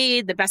that you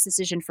made, the best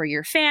decision for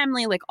your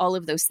family, like all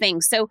of those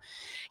things. So,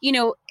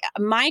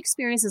 my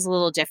experience is a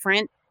little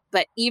different.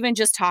 But even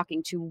just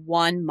talking to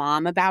one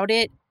mom about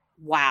it,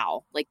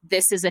 wow, like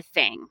this is a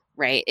thing,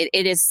 right?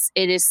 It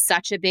is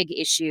such a big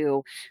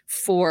issue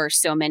for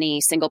so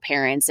many single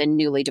parents and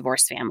newly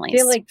divorced families. I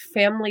feel like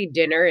family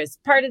dinner is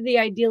part of the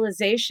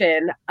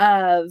idealization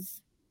of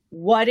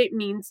what it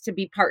means to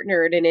be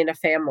partnered and in a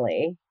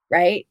family,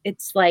 right?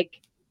 It's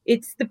like,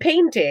 it's the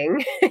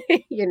painting,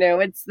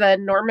 it's the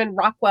Norman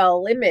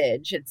Rockwell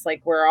image. It's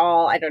like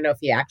I don't know if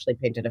he actually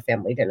painted a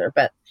family dinner,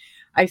 but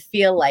I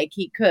feel like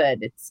he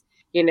could. It's,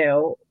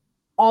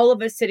 all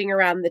of us sitting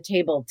around the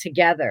table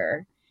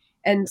together.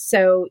 And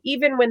so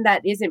even when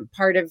that isn't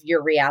part of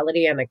your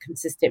reality on a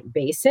consistent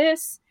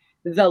basis,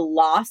 the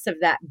loss of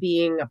that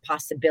being a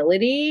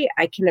possibility,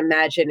 I can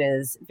imagine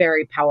is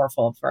very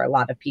powerful for a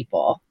lot of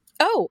people.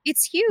 Oh,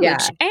 it's huge. Yeah.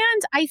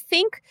 And I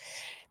think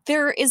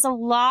there is a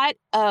lot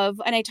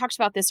of, and I talked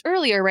about this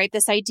earlier, right?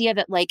 This idea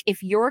that like,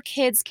 if your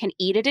kids can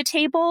eat at a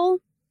table,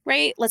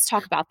 right? Let's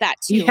talk about that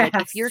too. Yes,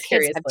 like if your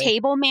kids have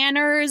table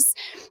manners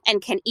and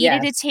can eat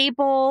at a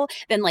table,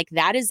 then like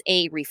that is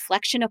a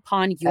reflection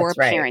upon your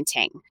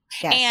parenting.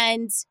 Yes.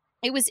 And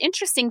it was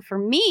interesting for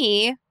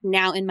me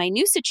now in my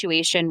new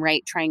situation,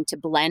 right? Trying to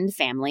blend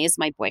families.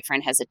 My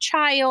boyfriend has a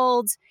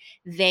child.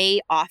 They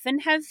often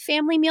have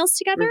family meals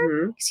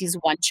together because he's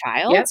one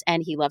child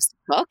and he loves to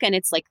cook and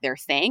it's like their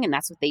thing and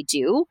that's what they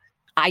do.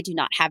 I do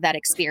not have that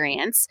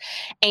experience.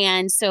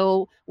 And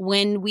so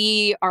when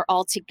we are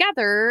all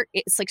together,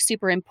 it's like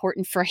super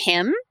important for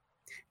him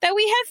that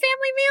we have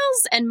family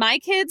meals. And my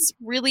kids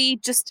really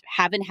just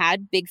haven't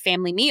had big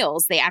family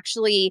meals. They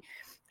actually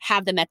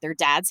have them at their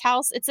dad's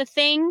house. It's a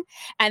thing.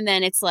 And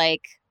then it's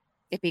like,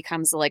 it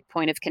becomes a like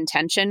point of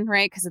contention,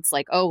 right? Because it's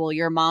like, oh, well,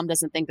 your mom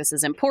doesn't think this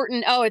is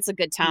important. Oh, it's a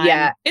good time.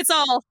 Yeah. It's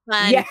all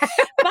fun. Yeah.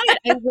 But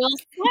I will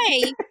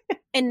say,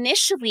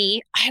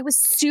 initially, I was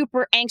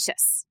super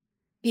anxious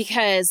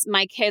because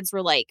my kids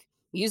were like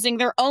using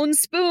their own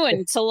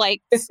spoon to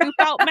like scoop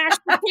out mashed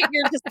potato.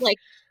 You're just like,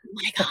 oh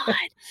my God.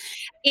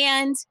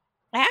 And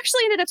I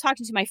actually ended up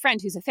talking to my friend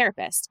who's a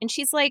therapist and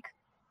she's like,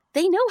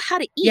 they know how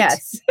to eat.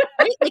 Yes.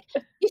 Right? Like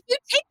if you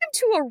take them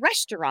to a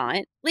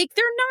restaurant, like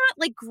they're not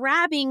like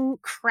grabbing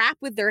crap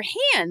with their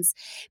hands,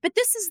 but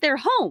this is their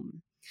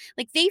home.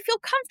 Like they feel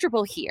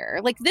comfortable here.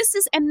 Like this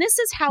is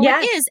how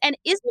it is. And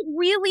is it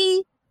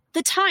really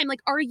the time?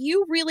 Like, are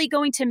you really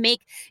going to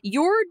make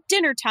your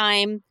dinner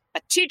time a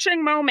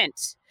teaching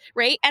moment?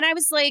 Right. And I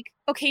was like,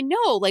 okay,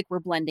 no, like we're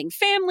blending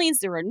families.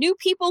 There are new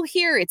people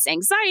here. It's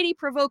anxiety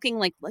provoking.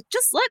 Like,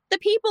 just let the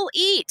people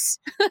eat.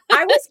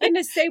 I was going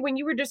to say, when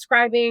you were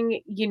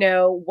describing,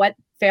 what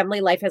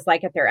family life is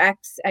like at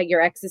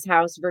your ex's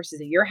house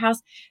versus at your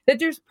house, that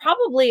there's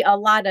probably a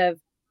lot of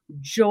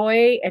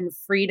joy and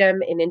freedom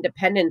and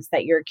independence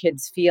that your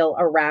kids feel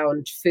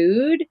around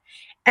food.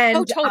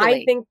 And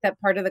totally. I think that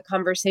part of the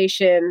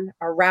conversation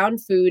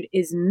around food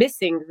is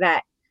missing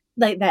that,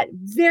 like that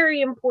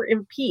very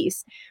important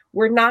piece.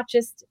 We're not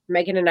just,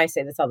 Megan and I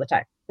say this all the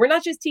time, we're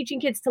not just teaching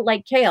kids to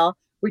like kale,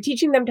 we're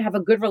teaching them to have a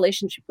good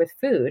relationship with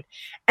food.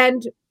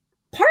 And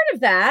part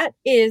of that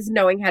is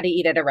knowing how to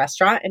eat at a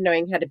restaurant and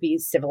knowing how to be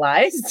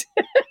civilized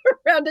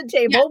around a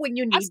table when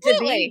you need to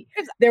be.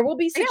 There will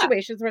be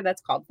situations where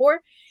that's called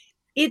for.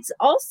 It's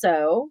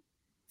also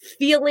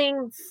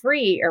feeling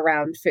free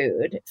around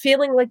food,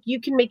 feeling like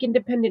you can make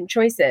independent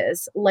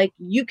choices, like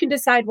you can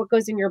decide what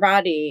goes in your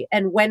body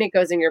and when it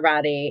goes in your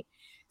body.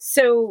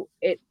 So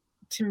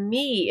to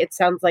me, it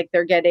sounds like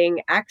they're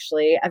getting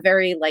actually a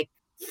very like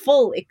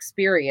full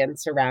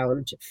experience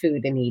around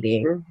food and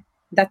eating.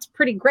 That's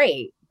pretty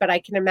great. But I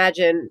can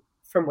imagine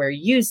from where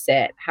you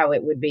sit, how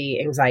it would be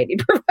anxiety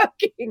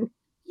provoking.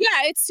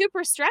 Yeah, it's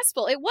super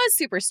stressful. It was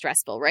super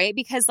stressful, right?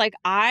 Because like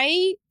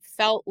I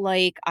felt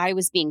like I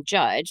was being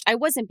judged. I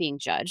wasn't being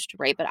judged,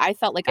 right? But I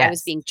felt like I was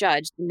Yes. being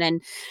judged. And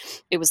then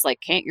it was like,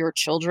 can't your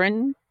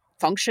children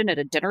function at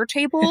a dinner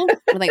table?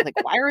 Like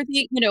why are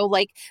they,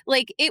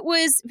 like it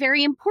was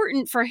very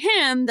important for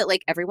him that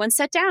like everyone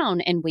sat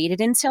down and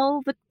waited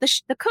until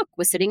the cook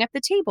was sitting at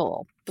the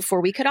table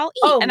before we could all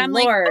eat. Oh, And I'm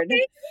Lord. like,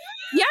 okay,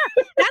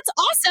 yeah, that's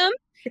awesome,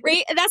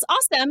 right? That's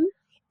awesome.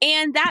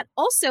 And that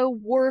also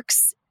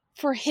works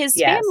for his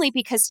Yes. family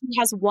because he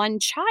has one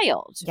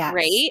child, Yes.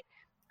 right?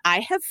 I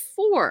have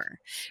 4,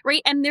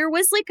 right? And there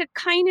was like a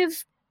kind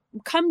of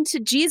come to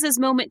Jesus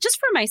moment just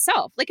for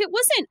myself. Like it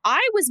wasn't,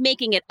 I was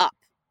making it up,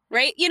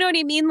 right? You know what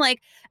I mean?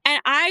 Like,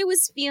 and I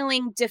was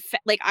feeling,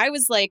 like, I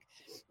was like,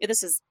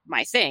 this is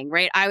my thing,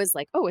 right? I was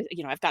like, oh,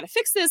 I've got to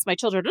fix this. My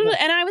children.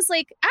 And I was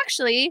like,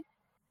 actually,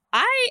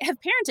 I have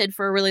parented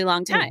for a really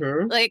long time.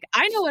 Mhm. Like,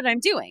 I know what I'm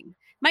doing.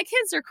 My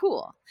kids are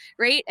cool,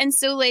 right? And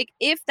so, like,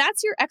 if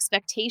that's your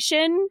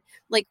expectation,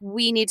 like,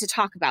 we need to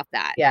talk about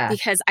that. Yeah.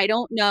 Because I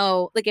don't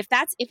know, like, if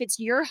it's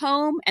your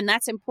home and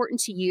that's important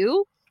to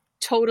you,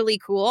 totally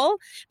cool.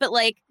 But,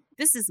 like,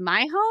 this is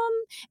my home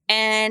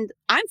and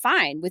I'm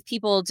fine with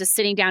people just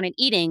sitting down and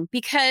eating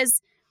because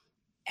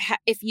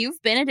if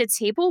you've been at a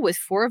table with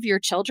 4 of your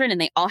children and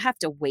they all have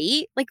to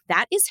wait, like,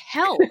 that is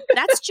hell.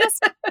 That's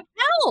just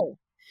hell.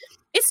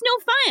 It's no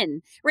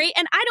fun, right?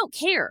 And I don't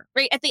care,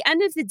 right? At the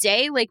end of the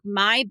day, like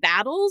my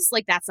battles,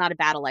 like that's not a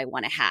battle I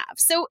want to have.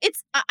 So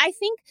I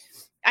think,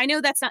 I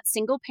know that's not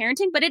single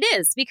parenting, but it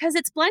is because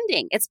it's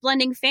blending. It's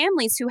blending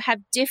families who have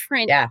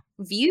different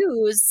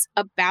views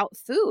about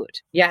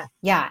food. Yeah.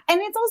 Yeah.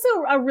 And it's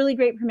also a really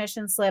great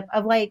permission slip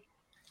of like,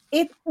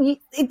 it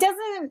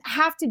doesn't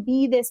have to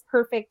be this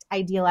perfect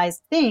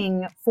idealized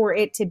thing for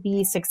it to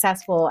be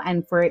successful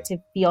and for it to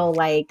feel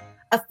like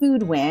a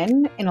food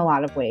win in a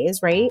lot of ways,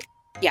 right?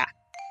 Yeah.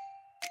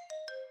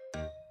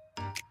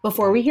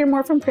 Before we hear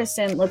more from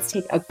Kristen, let's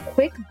take a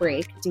quick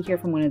break to hear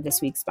from one of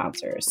this week's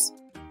sponsors.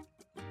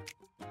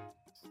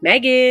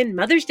 Megan,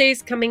 Mother's Day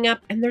is coming up,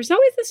 and there's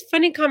always this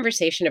funny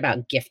conversation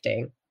about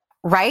gifting.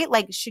 Right?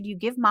 Like, should you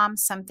give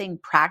moms something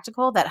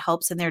practical that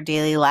helps in their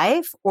daily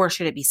life? Or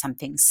should it be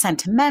something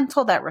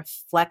sentimental that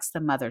reflects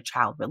the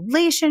mother-child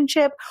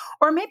relationship?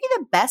 Or maybe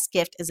the best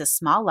gift is a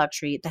small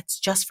luxury that's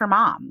just for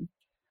mom.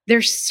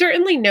 There's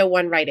certainly no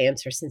one right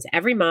answer since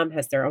every mom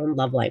has their own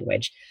love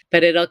language,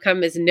 but it'll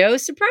come as no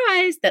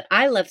surprise that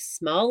I love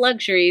small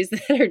luxuries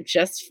that are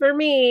just for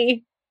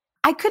me.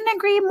 I couldn't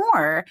agree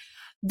more.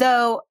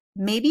 Though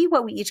maybe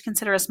what we each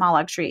consider a small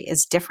luxury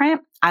is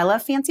different. I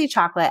love fancy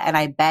chocolate and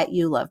I bet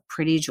you love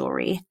pretty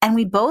jewelry. And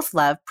we both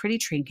love pretty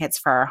trinkets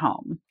for our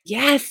home.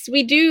 Yes,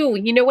 we do.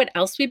 You know what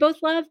else we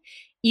both love?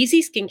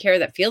 Easy skincare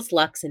that feels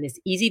luxe and is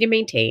easy to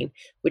maintain,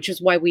 which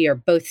is why we are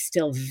both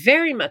still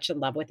very much in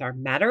love with our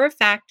Matter of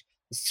Fact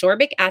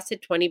Ascorbic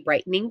Acid 20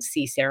 Brightening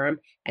C Serum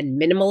and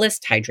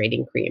Minimalist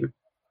Hydrating Cream.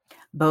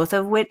 Both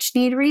of which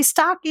need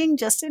restocking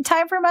just in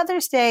time for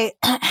Mother's Day.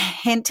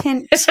 Hint,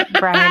 hint,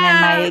 Brian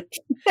and Mike.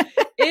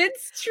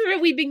 It's true.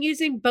 We've been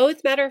using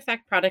both Matter of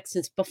Fact products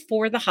since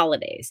before the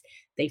holidays.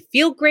 They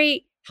feel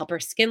great, help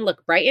our skin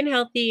look bright and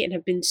healthy, and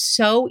have been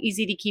so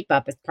easy to keep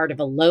up as part of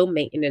a low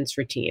maintenance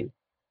routine.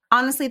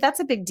 Honestly, that's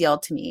a big deal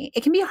to me.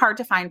 It can be hard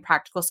to find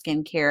practical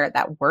skincare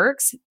that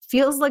works,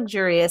 feels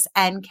luxurious,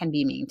 and can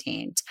be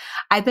maintained.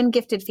 I've been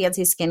gifted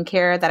fancy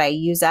skincare that I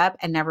use up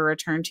and never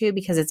return to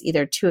because it's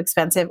either too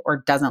expensive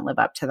or doesn't live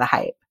up to the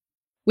hype.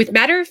 With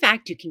Matter of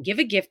Fact, you can give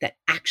a gift that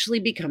actually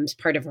becomes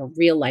part of a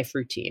real life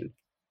routine.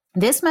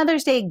 This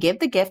Mother's Day, give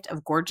the gift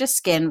of gorgeous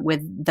skin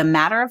with the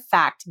Matter of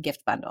Fact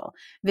gift bundle.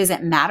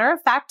 Visit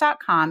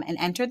matteroffact.com and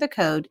enter the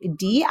code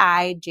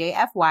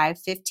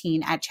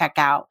DIJFY15 at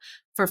checkout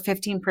for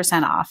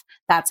 15% off.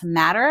 That's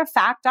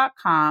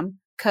matteroffact.com,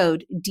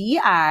 code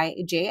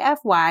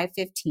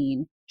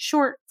DIJFY15,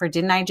 short for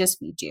Didn't I Just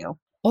Feed You?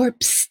 Or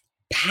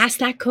pass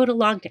that code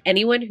along to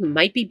anyone who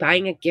might be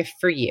buying a gift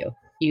for you.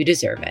 You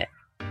deserve it.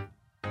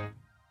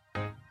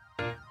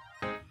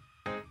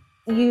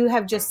 You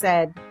have just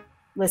said,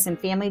 listen,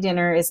 family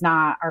dinner is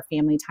not our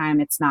family time.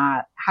 It's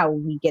not how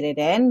we get it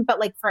in. But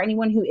like for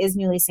anyone who is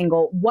newly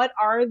single, what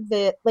are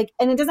the, like,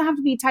 and it doesn't have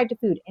to be tied to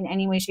food in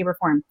any way, shape, or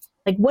form.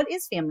 Like, what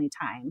is family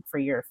time for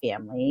your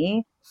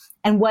family?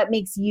 And what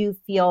makes you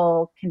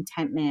feel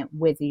contentment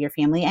with your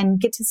family and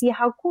get to see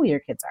how cool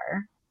your kids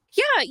are?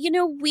 Yeah,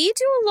 we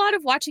do a lot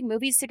of watching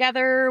movies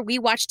together. We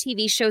watch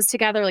TV shows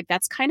together. Like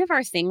that's kind of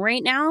our thing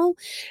right now.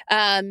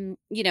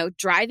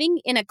 Driving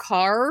in a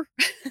car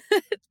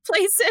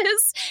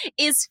places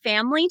is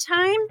family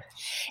time.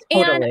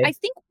 Totally. And I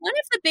think one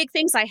of the big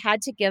things I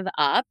had to give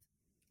up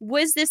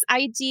was this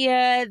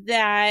idea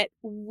that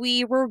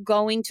we were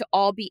going to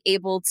all be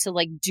able to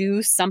like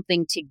do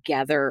something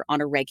together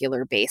on a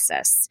regular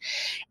basis.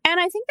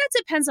 And I think that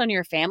depends on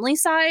your family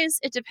size.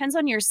 It depends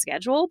on your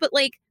schedule. But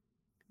like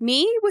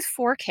me with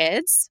 4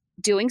 kids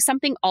doing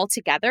something all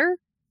together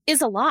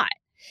is a lot.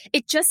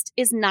 It just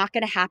is not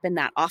going to happen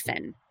that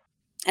often.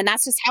 And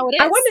that's just how it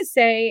is. I want to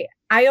say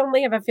I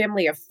only have a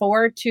family of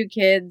 4, 2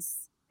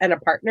 kids and a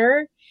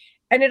partner.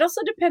 And it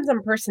also depends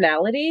on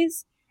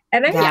personalities.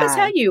 And I have to Yeah.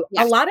 tell you,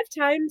 Yeah. a lot of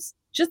times,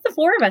 just the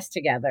four of us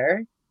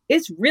together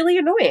is really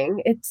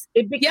annoying.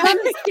 It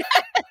becomes,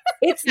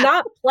 it's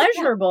not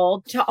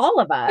pleasurable to all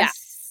of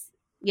us.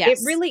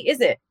 Yes. It really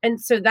isn't. And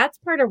so that's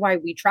part of why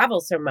we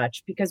travel so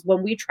much, because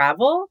when we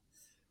travel,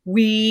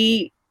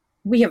 we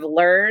have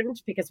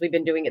learned, because we've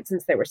been doing it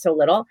since they were so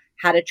little,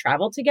 how to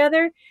travel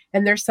together.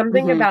 And there's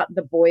something Mhm. about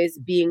the boys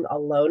being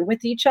alone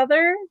with each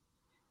other,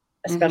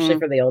 especially Mhm.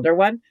 for the older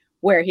one,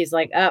 where he's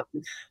like, oh,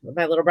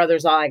 my little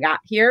brother's all I got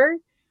here,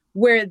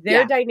 where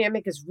their Yeah.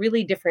 dynamic is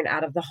really different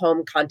out of the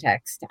home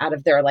context, out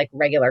of their like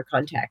regular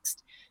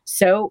context.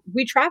 So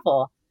we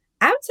travel.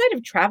 Outside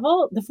of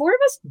travel, the four of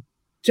us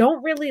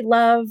don't really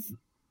love,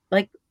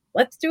 like,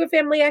 let's do a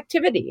family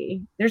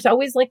activity. There's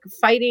always like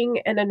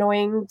fighting and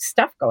annoying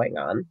stuff going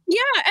on.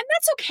 Yeah, and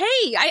that's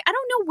okay. I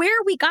don't know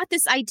where we got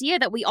this idea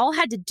that we all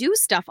had to do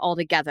stuff all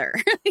together.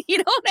 You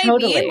know what I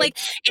Totally. mean? Like,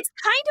 it's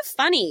kind of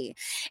funny.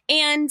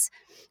 And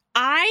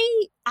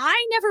I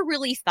never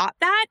really thought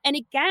that. And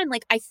again,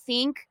 like, I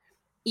think,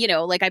 you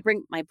know, like, I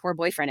bring my poor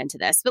boyfriend into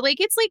this, but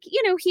like, it's like,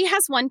 you know, he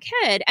has one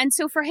kid. And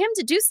so for him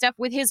to do stuff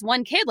with his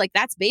one kid, like,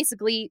 that's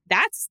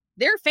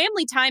their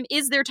family time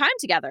is their time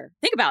together.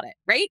 Think about it,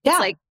 right? Yeah. It's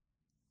like,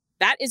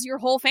 that is your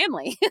whole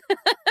family.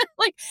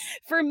 Like,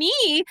 for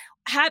me,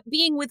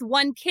 being with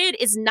one kid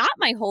is not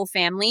my whole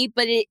family,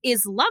 but it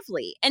is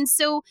lovely. And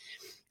so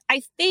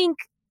I think,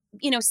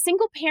 you know,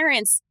 single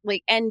parents,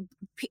 like, and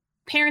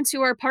parents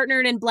who are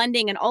partnered and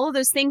blending and all of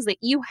those things, that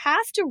you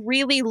have to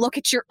really look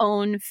at your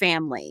own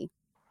family,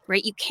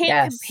 right? You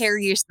can't compare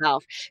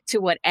yourself to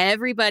what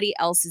everybody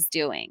else is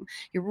doing.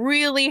 You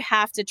really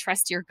have to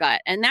trust your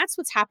gut. And that's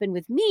what's happened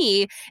with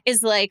me,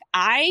 is like,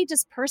 I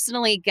just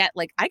personally get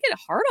like, I get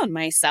hard on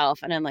myself,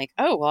 and I'm like,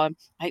 oh, well,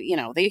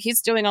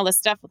 he's doing all this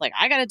stuff with like,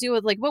 I got to do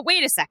with like, well,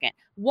 wait a second.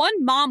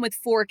 One mom with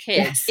 4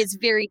 kids is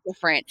very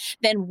different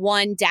than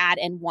one dad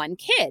and one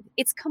kid.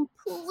 It's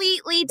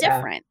completely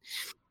different.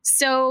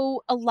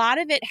 So a lot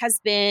of it has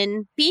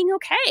been being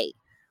okay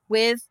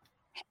with,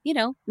 you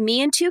know,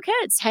 me and 2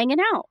 kids hanging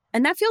out.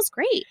 And that feels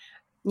great.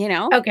 You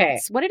know, Okay.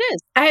 It's what it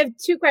is. I have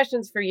 2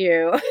 questions for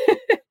you.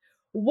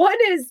 One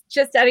is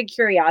just out of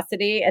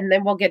curiosity, and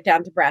then we'll get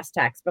down to brass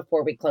tacks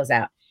before we close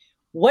out.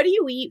 What do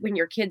you eat when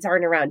your kids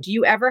aren't around? Do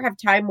you ever have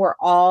time where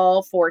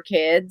all 4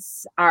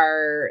 kids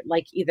are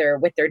like either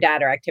with their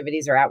dad or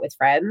activities or out with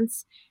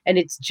friends, and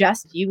it's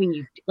just you, and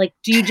you like,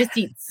 do you just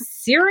eat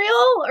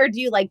cereal, or do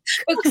you like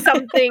cook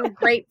something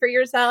great for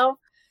yourself?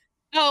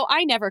 Oh,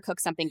 I never cook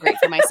something great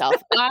for myself.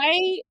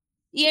 I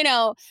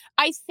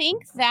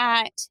think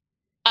that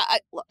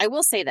I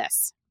will say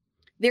this.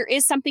 There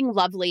is something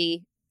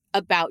lovely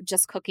about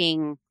just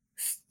cooking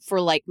for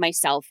like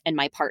myself and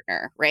my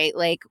partner, right?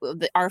 Like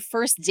our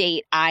first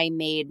date, I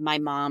made my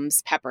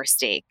mom's pepper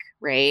steak,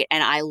 right?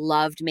 And I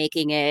loved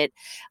making it.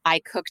 I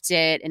cooked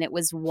it and it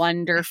was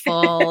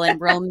wonderful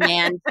and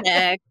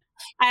romantic.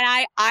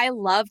 And I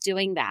love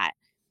doing that.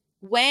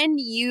 When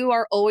you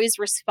are always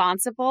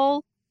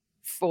responsible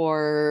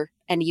for,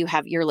 and you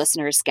have your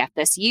listeners get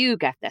this,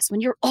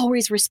 when you're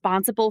always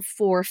responsible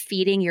for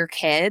feeding your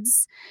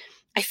kids,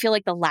 I feel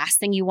like the last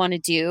thing you want to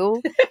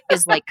do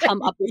is like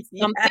come up with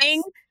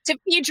something to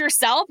feed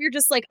yourself. You're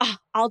just like, oh,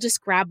 I'll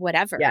just grab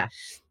whatever. Yeah.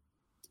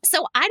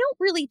 So I don't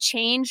really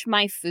change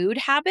my food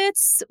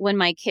habits when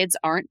my kids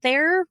aren't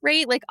there,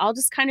 right? Like I'll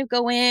just kind of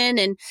go in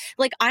and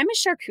like, I'm a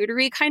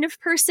charcuterie kind of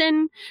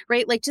person,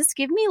 right? Like just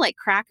give me like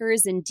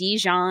crackers and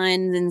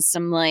Dijon and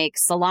some like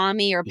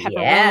salami or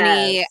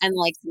pepperoni and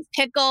like some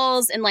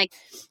pickles. And like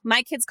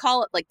my kids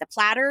call it like the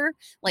platter,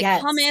 like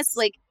hummus,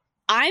 like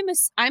I'm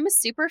a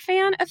super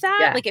fan of that.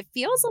 Yeah. Like it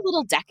feels a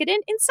little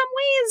decadent in some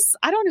ways.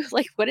 I don't know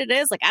like what it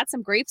is, like add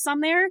some grapes on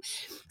there.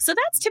 So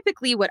that's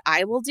typically what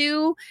I will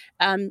do.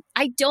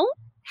 I don't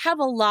have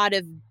a lot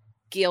of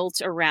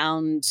guilt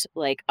around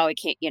like, oh, I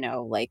can't,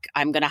 like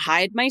I'm going to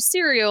hide my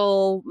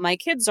cereal. My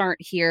kids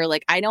aren't here.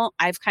 Like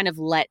I've kind of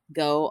let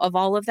go of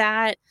all of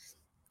that.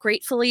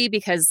 Gratefully,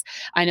 because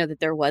I know that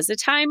there was a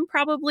time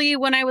probably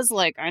when I was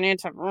like, I need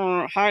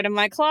to hide in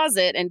my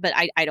closet. But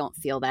I don't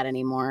feel that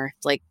anymore.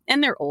 Like,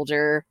 and they're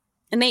older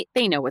and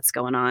they know what's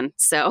going on.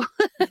 So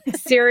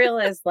cereal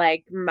is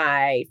like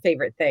my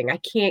favorite thing. I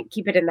can't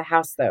keep it in the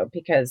house though,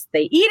 because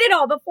they eat it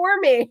all before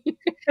me.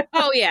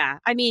 Oh yeah.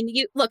 I mean,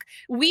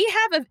 we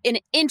have an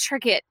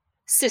intricate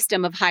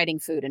system of hiding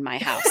food in my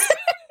house.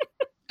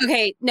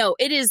 Okay. No,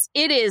 it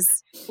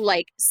is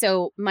like,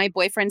 so my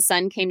boyfriend's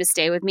son came to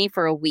stay with me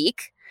for a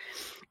week.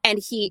 And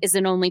he is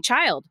an only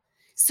child.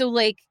 So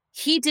like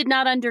he did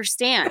not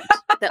understand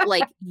that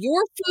like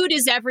your food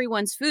is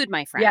everyone's food,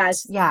 my friend.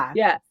 Yes. Yeah.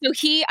 Yeah. So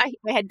I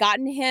had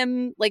gotten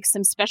him like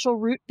some special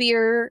root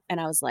beer and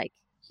I was like,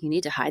 you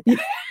need to hide that.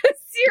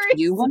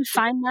 Seriously. You want to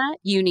find that?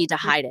 You need to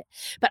hide it.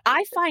 But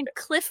I find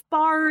Cliff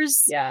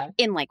Bars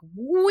in like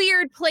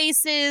weird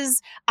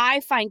places. I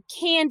find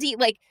candy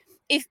like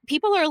if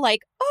people are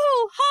like,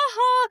 oh, ha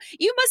ha,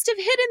 you must have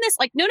hidden this.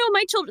 Like, no,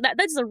 my children,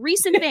 that's a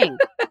recent thing.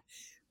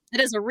 That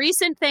is a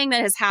recent thing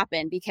that has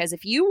happened because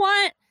if you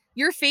want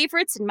your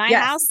favorites in my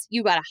house,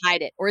 you got to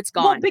hide it or it's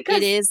gone. Well, because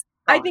it is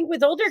I think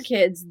with older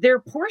kids, their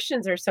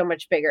portions are so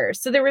much bigger.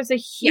 So there was a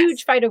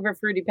huge fight over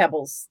Fruity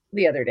Pebbles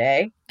the other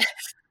day.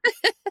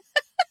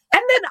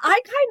 And then I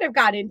kind of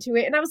got into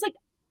it and I was like,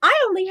 I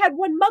only had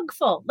one mug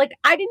full. Like,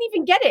 I didn't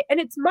even get it. And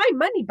it's my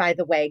money, by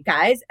the way,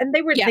 guys. And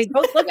they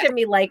both looked at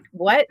me like,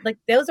 what? Like,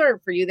 those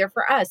aren't for you. They're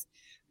for us.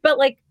 But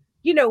like,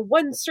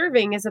 one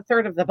serving is a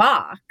third of the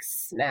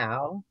box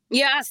now.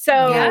 Yeah.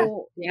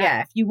 So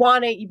if you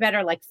want it, you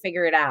better like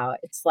figure it out.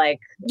 It's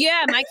like,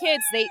 my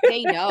kids,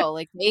 they know,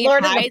 like they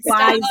Lord of hide the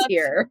Flies stuff.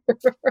 here.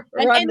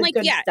 And like,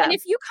 stuff. And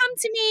if you come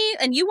to me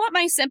and you want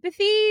my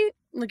sympathy,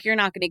 like, you're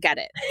not going to get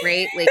it,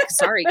 right? Like,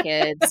 sorry,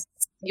 kids.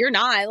 You're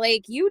not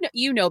like, you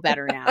know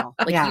better now.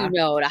 Like, you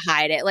know to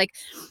hide it. Like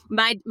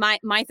my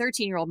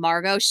 13-year-old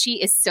Margot,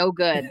 she is so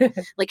good.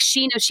 Like,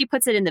 she knows, she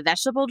puts it in the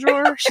vegetable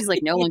drawer. She's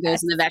like, no one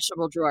goes in the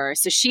vegetable drawer.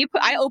 So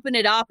I open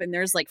it up and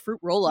there's like fruit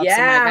roll-ups in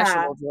my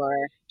vegetable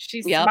drawer.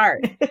 She's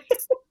smart.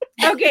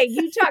 Okay.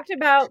 You talked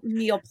about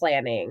meal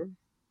planning.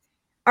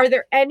 Are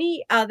there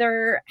any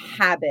other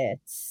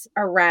habits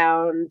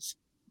around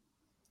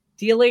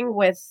dealing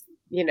with,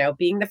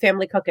 being the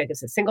family cook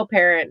as a single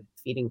parent,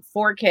 feeding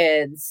 4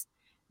 kids,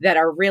 that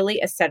are really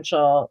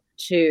essential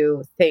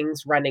to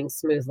things running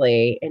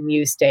smoothly and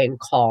you staying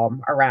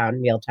calm around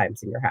meal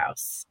times in your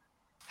house?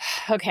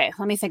 Okay,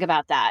 let me think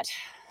about that.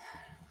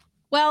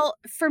 Well,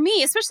 for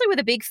me, especially with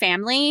a big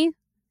family,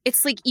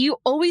 it's like you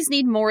always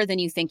need more than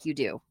you think you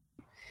do.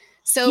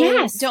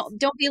 So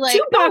don't be like,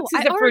 2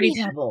 boxes of Fruity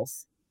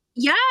Pebbles.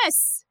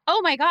 Yes.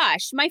 Oh my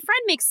gosh. My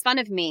friend makes fun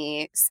of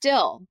me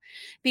still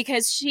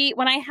because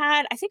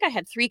I think I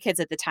had 3 kids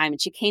at the time,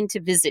 and she came to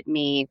visit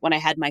me when I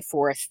had my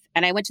 4th,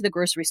 and I went to the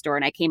grocery store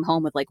and I came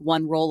home with like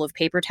 1 roll of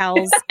paper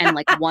towels and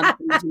like 1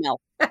 thing of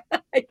milk.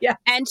 Yeah.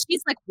 And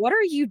she's like, what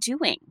are you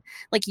doing?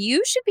 Like,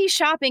 you should be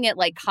shopping at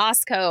like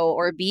Costco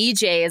or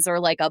BJ's or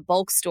like a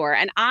bulk store.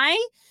 And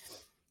I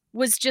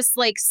was just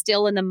like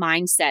still in the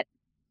mindset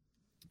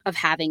of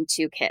having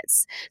 2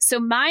 kids. So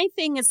my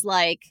thing is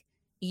like,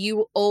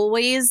 you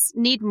always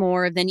need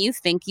more than you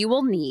think you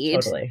will need.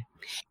 Totally.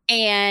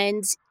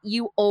 And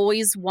you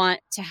always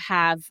want to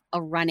have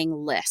a running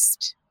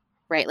list,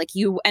 right? Like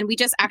and we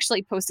just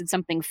actually posted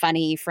something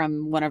funny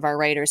from one of our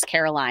writers,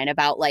 Caroline,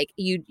 about like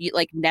you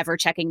like never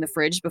checking the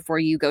fridge before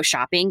you go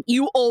shopping.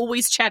 You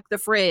always check the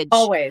fridge.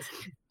 Always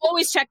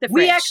check the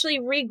fridge. We actually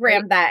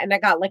regrammed that, and I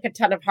got like a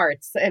ton of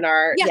hearts in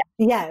our.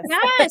 Yes.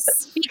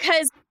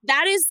 Because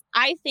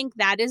I think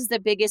that is the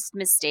biggest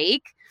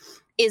mistake,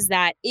 is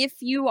that if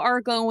you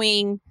are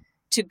going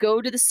to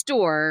go to the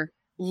store,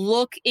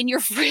 look in your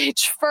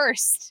fridge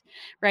first,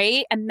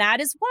 right? And that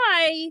is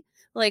why,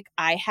 like,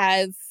 I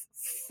have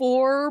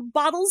 4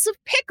 bottles of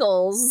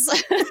pickles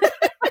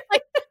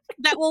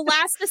that will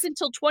last us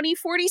until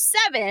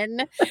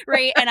 2047,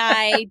 right? And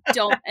I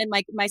don't, and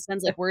like my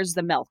son's like, where's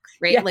the milk,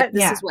 right? Yes, like,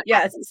 this is what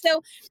happens.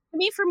 So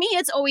for me,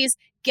 it's always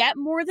get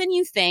more than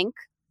you think,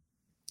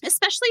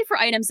 especially for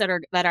items that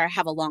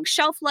have a long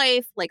shelf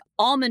life, like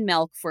almond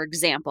milk, for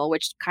example,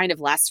 which kind of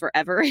lasts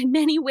forever in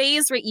many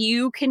ways, right?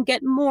 You can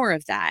get more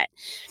of that.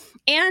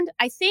 And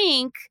I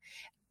think,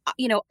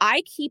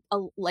 I keep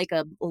a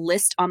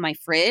list on my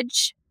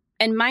fridge,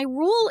 and my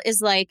rule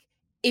is like,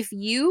 if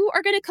you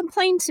are going to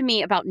complain to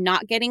me about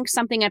not getting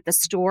something at the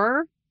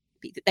store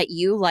that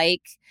you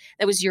like,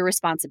 that was your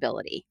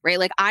responsibility, right?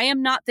 Like, I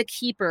am not the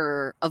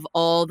keeper of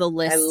all the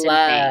lists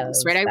and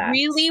things, right? I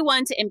really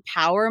want to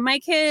empower my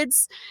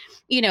kids.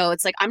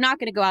 It's like, I'm not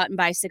going to go out and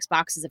buy 6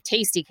 boxes of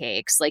Tasty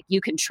Cakes. Like, you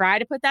can try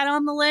to put that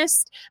on the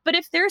list, but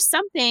if there's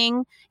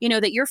something,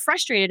 that you're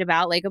frustrated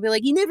about, like, I'll be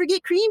like, you never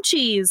get cream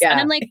cheese. Yeah.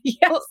 And I'm like, who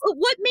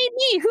made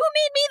me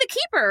the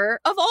keeper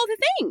of all the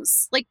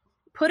things? Like,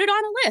 put it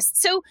on a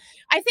list. So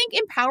I think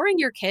empowering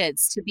your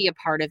kids to be a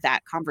part of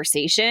that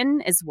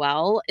conversation as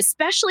well,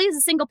 especially as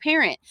a single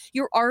parent,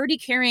 you're already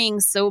carrying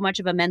so much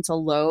of a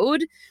mental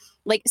load,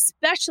 like,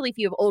 especially if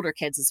you have older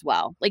kids as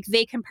well, like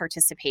they can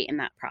participate in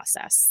that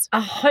process.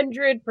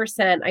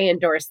 100%. I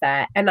endorse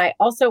that. And I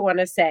also want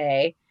to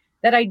say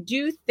that I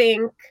do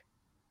think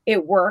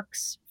it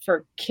works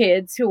for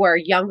kids who are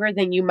younger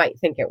than you might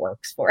think it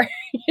works for.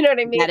 You know what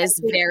I mean? That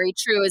is very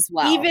true as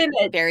well. Even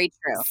very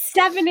true.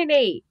 7 and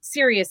 8,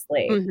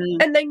 seriously.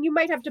 Mm-hmm. And then you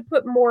might have to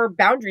put more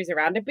boundaries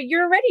around it, but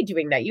you're already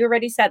doing that. You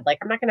already said, like,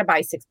 I'm not going to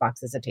buy 6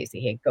 boxes of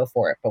Tasty Cake. Go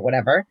for it, but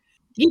whatever.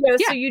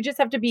 So you just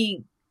have to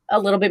be a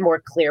little bit more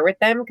clear with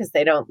them because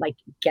they don't like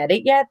get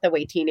it yet. The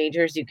way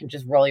teenagers, you can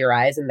just roll your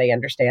eyes and they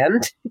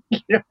understand. You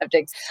don't have to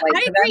explain.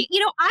 I agree.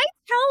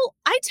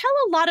 I tell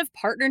a lot of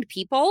partnered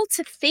people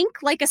to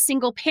think like a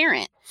single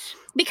parent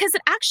because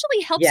it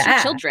actually helps your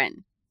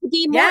children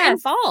be more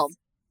involved.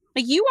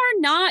 Like, you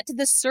are not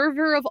the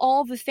server of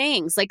all the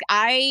things. Like,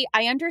 I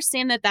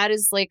understand that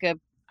is like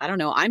I don't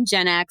know, I'm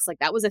Gen X. Like,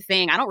 that was a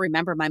thing. I don't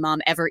remember my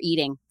mom ever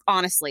eating.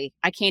 Honestly,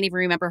 I can't even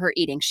remember her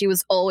eating. She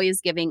was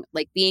always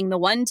being the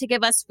one to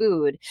give us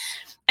food.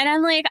 And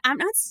I'm like, I'm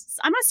not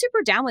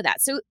super down with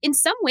that. So in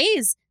some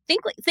ways,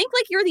 think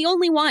like you're the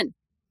only one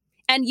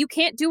and you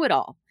can't do it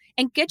all,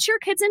 and get your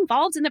kids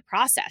involved in the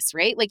process,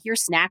 right? Like your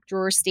snack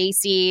drawer,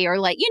 Stacy, or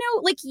like,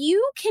 like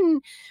you can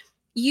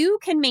you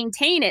can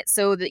maintain it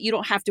so that you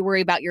don't have to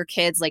worry about your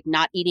kids like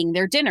not eating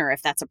their dinner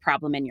if that's a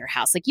problem in your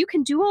house. Like you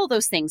can do all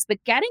those things,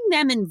 but getting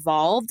them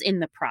involved in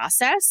the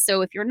process.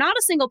 So if you're not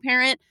a single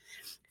parent,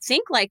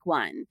 think like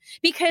one,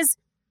 because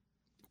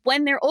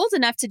when they're old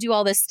enough to do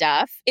all this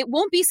stuff, it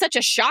won't be such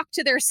a shock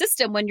to their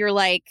system when you're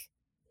like,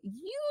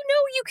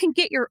 you can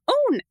get your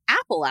own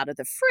apple out of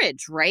the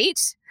fridge, right?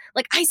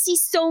 Like I see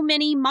so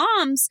many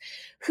moms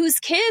whose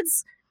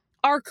kids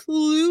are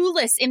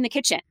clueless in the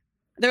kitchen.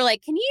 They're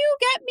like, can you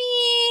get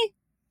me?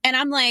 And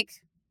I'm like,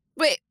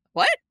 wait,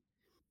 what?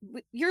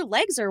 Your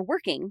legs are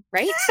working,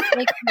 right?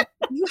 Like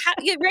you have,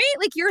 right?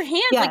 Like your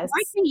hands, Yes. like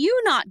why can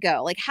you not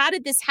go? Like, how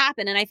did this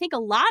happen? And I think a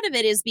lot of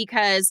it is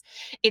because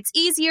it's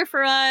easier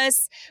for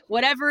us,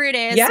 whatever it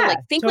is. Yeah, so like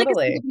think like a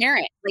totally. single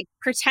parent, like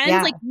pretend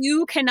like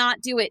you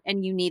cannot do it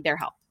and you need their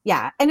help.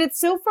 Yeah. And it's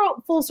so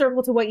full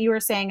circle to what you were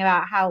saying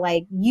about how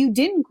like you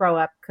didn't grow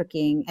up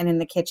cooking and in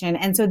the kitchen.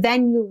 And so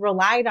then you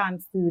relied on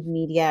food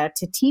media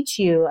to teach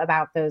you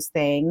about those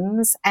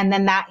things. And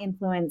then that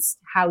influenced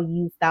how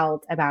you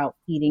felt about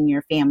feeding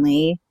your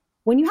family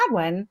when you had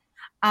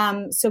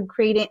one. So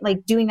creating,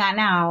 like doing that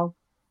now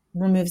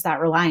removes that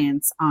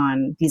reliance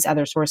on these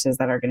other sources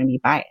that are going to be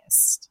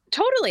biased.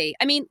 Totally.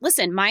 I mean,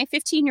 listen, my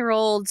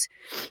 15-year-old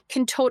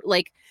can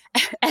like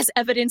as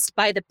evidenced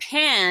by the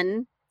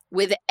pan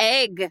with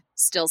egg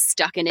still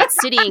stuck in it,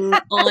 sitting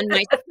on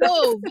my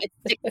stove at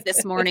 6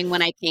 this morning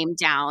when I came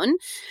down.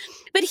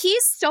 But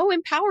he's so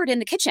empowered in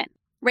the kitchen,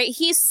 right?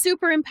 He's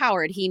super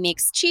empowered. He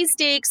makes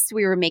cheesesteaks.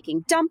 We were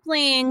making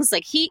dumplings.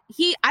 Like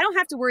I don't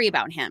have to worry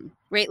about him,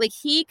 right? Like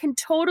he can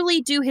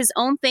totally do his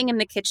own thing in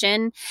the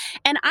kitchen.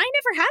 And I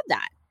never had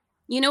that.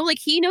 Like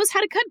he knows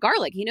how to cut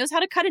garlic. He knows how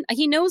to cut it.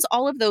 He knows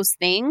all of those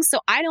things. So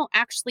I don't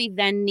actually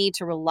then need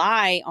to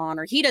rely on,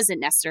 or he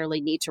doesn't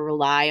necessarily need to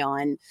rely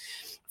on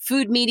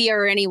food media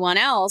or anyone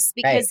else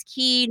because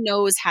he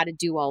knows how to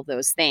do all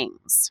those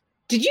things.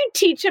 Did you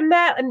teach him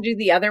that, and do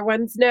the other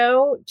ones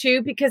know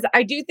too? Because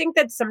I do think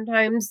that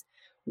sometimes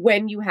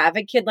when you have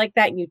a kid like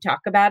that and you talk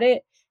about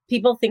it,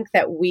 people think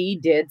that we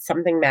did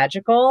something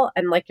magical.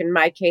 And like in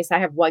my case, I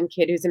have one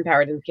kid who's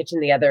empowered in the kitchen,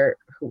 the other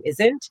who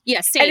isn't.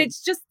 Yeah, same. And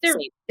it's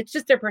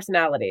just their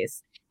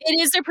personalities. It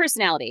is their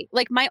personality.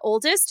 Like my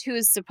oldest, who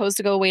is supposed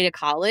to go away to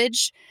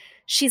college,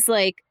 she's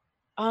like,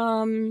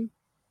 I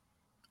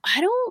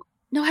don't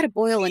know how to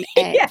boil an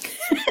egg. Yeah,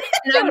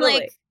 and I'm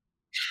like,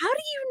 how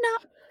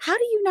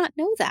do you not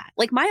know that?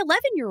 Like my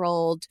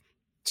 11-year-old,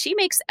 she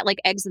makes like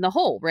eggs in the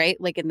hole, right?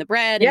 Like in the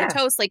bread and the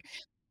toast. Like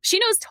she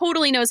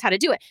totally knows how to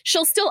do it.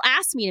 She'll still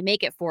ask me to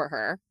make it for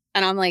her.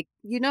 And I'm like,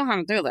 you know how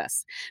to do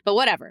this, but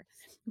whatever.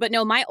 But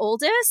no, my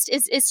oldest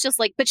it's just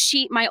like,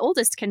 my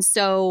oldest can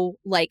sew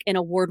like an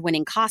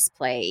award-winning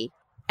cosplay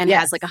and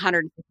has like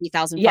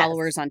 150,000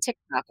 followers on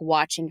TikTok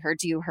watching her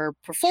do her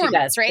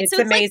performance, right? It's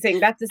amazing.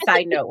 Like, that's a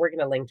side note. We're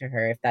going to link to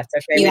her if that's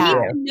okay you with need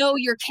you. to know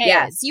your kids.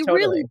 Yes, you totally.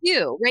 really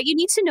do, right? You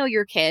need to know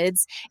your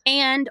kids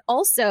and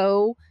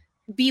also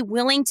be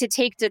willing to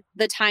take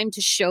the time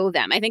to show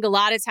them. I think a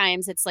lot of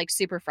times it's like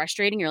super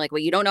frustrating. You're like,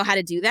 well, you don't know how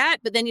to do that.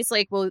 But then it's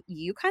like, well,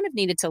 you kind of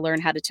needed to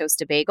learn how to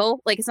toast a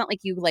bagel. Like, it's not like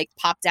you like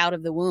popped out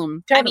of the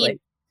womb. Totally. I mean,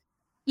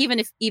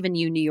 even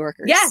you New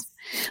Yorkers. Yes.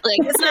 Like,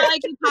 it's not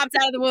like you popped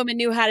out of the womb and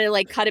knew how to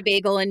like cut a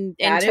bagel and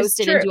toast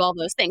it and do all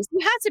those things. You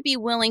have to be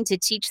willing to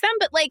teach them,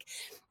 but like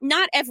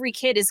not every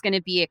kid is going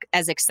to be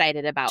as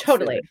excited about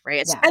food,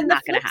 right? It's and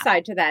not the going to flip happen.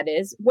 side to that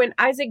is when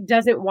Isaac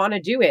doesn't want to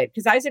do it,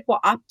 because Isaac will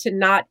opt to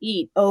not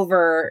eat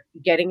over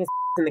getting his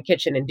in the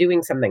kitchen and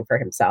doing something for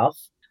himself.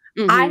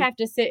 Mm-hmm. I have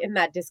to sit in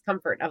that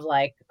discomfort of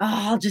like, oh,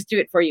 I'll just do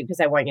it for you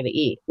because I want you to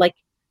eat. Like,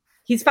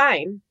 he's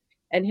fine.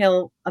 And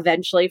he'll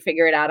eventually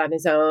figure it out on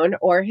his own,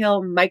 or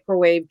he'll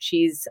microwave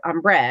cheese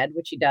on bread,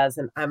 which he does.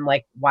 And I'm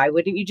like, why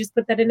wouldn't you just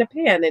put that in a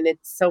pan? And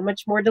it's so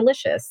much more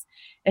delicious.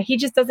 And he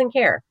just doesn't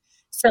care.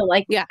 So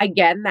like,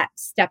 again, that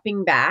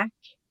stepping back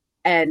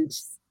and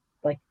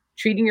like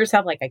treating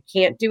yourself like I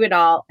can't do it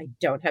all. I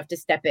don't have to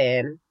step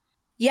in.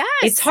 Yes.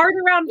 It's hard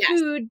around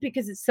food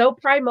because it's so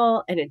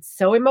primal and it's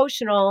so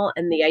emotional.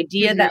 And the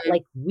idea that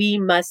like we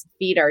must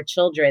feed our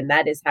children,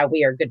 that is how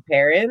we are good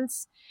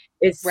parents,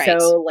 is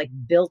so like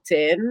built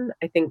in,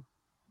 I think,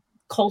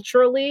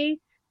 culturally.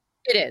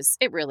 It is.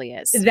 It really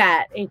is.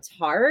 That it's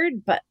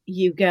hard, but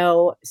you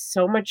go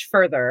so much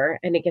further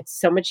and it gets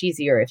so much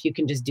easier if you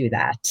can just do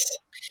that.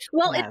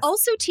 Well, it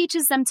also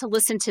teaches them to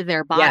listen to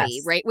their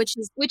body, right? Which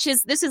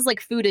is this is like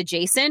food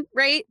adjacent,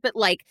 right? But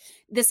like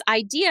this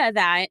idea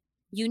that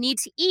you need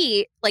to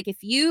eat, like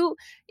if you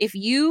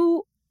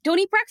don't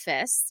eat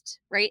breakfast,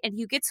 right? And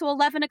you get to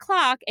 11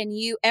 o'clock and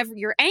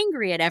you're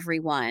angry at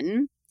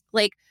everyone,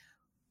 like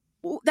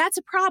that's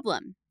a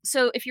problem.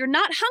 So if you're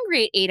not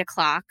hungry at 8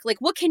 o'clock, like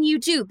what can you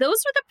do? Those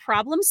are the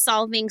problem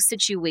solving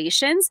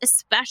situations,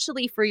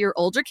 especially for your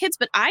older kids.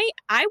 But I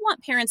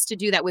want parents to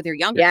do that with their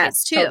younger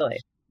kids too.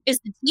 Totally. Is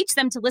to teach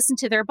them to listen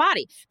to their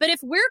body. But if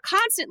we're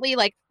constantly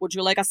like, would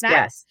you like a snack?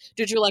 Yes.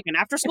 Did you like an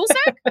after school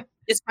snack?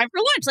 It's time for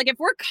lunch. Like if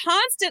we're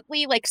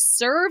constantly like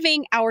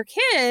serving our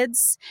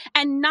kids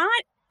and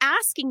not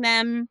asking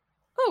them,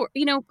 oh,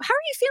 how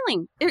are you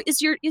feeling?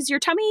 Is your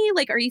tummy,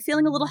 like, are you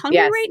feeling a little hungry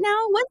Yes. right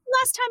now? When's the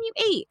last time you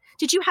ate?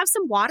 Did you have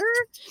some water?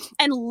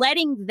 And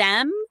letting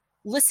them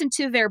listen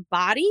to their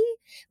body,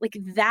 like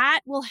that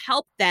will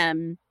help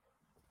them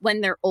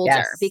when they're older.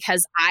 Yes.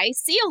 Because I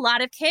see a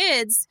lot of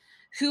kids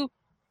who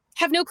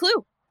have no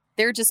clue.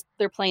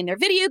 They're playing their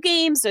video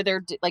games, or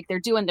they're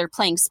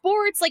playing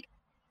sports, like,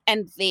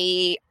 and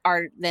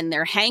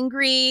they're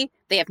hangry.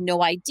 They have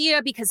no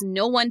idea because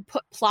no one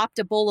plopped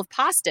a bowl of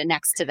pasta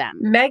next to them.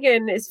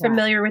 Megan is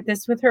familiar with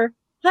this with her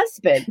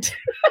husband.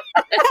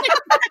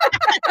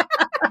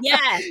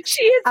 Yeah.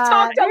 She has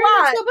talked a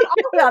lot but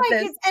also about my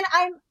this. kids, and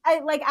I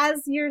like,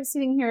 as you're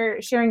sitting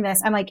here sharing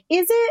this, I'm like,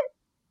 is it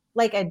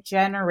like a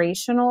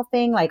generational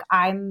thing? Like,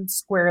 I'm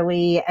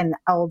squarely an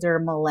elder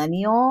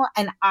millennial,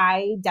 and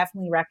I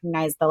definitely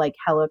recognize the like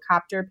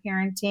helicopter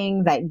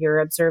parenting that you're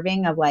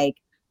observing of like,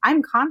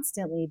 I'm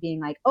constantly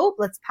being like, oh,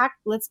 let's pack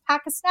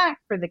a snack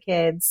for the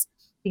kids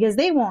because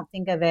they won't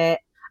think of it.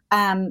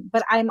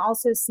 But I'm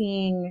also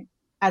seeing,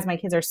 as my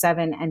kids are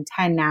 7 and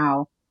 10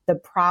 now, the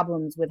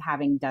problems with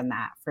having done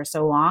that for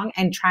so long,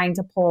 and trying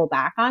to pull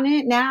back on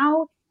it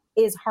now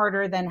is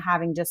harder than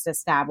having just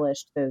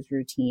established those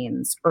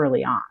routines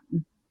early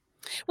on.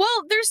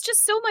 Well, there's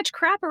just so much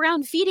crap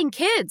around feeding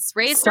kids,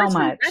 right? It So starts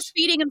much. from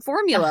breastfeeding and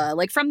formula,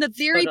 like from the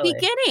very Totally.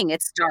 beginning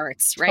it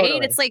starts, right?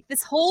 Totally. It's like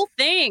this whole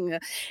thing.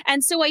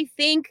 And so I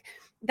think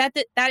that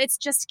it's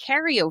just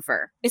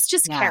carryover. It's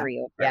just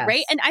carryover, Yes.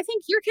 right? And I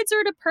think your kids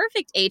are at a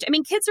perfect age. I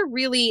mean, kids are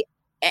really,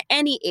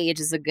 any age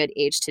is a good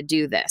age to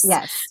do this.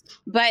 Yes.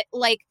 But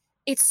like,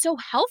 it's so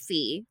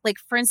healthy. Like,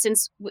 for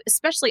instance,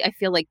 especially I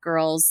feel like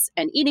girls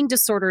and eating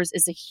disorders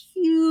is a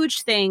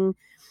huge thing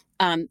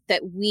that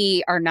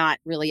we are not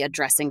really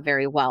addressing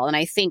very well. And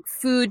I think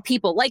food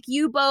people like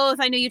you both,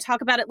 I know you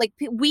talk about it, like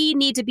we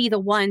need to be the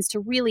ones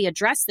to really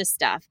address this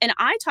stuff. And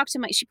I talk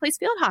to she plays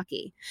field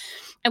hockey,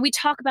 and we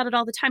talk about it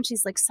all the time.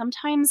 She's like,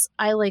 sometimes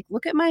I like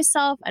look at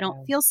myself, I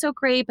don't feel so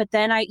great, but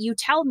then you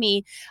tell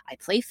me I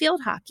play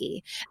field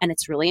hockey and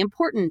it's really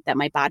important that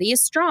my body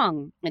is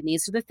strong. And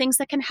these are the things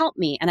that can help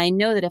me. And I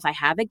know that if I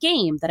have a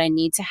game that I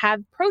need to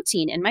have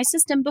protein in my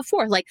system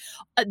before, like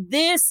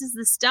this is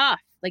the stuff.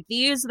 Like,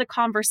 these are the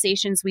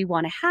conversations we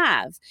want to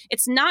have.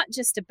 It's not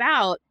just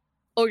about,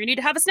 oh, you need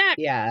to have a snack.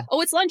 Yeah. Oh,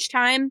 it's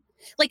lunchtime.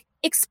 Like,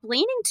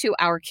 explaining to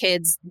our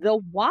kids the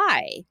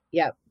why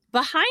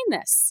behind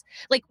this.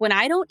 Like, when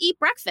I don't eat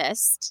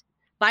breakfast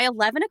by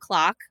 11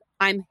 o'clock,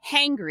 I'm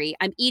hangry.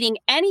 I'm eating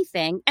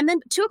anything. And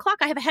then 2 o'clock,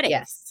 I have a headache.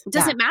 Yes. It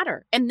doesn't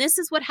matter. And this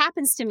is what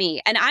happens to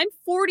me. And I'm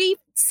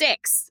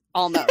 46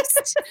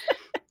 almost.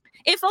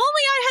 If only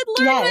I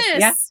had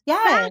learned this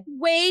back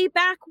way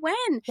back when.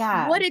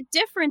 Yeah. What a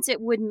difference it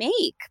would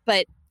make.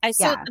 But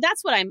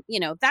that's what I'm,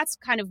 that's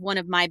kind of one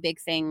of my big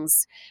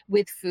things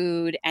with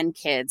food and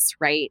kids,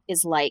 right?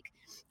 Is like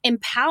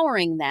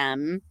empowering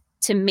them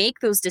to make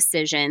those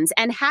decisions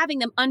and having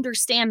them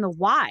understand the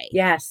why.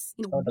 Yes.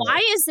 Totally. Why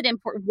is it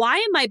important? Why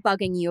am I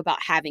bugging you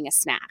about having a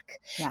snack?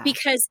 Yeah.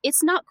 Because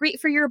it's not great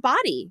for your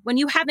body. When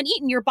you haven't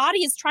eaten, your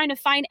body is trying to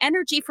find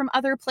energy from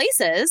other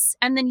places.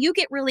 And then you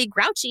get really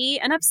grouchy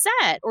and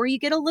upset, or you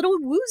get a little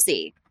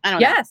woozy. I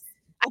don't know. Yes.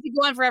 I could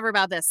go on forever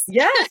about this.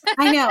 Yes.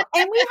 I know.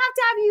 And we have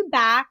to have you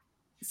back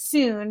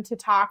soon to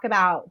talk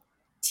about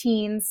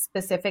teens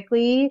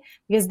specifically,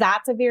 because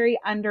that's a very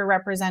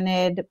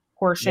underrepresented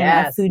portion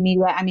of food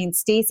media. I mean,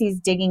 Stacy's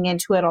digging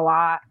into it a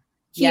lot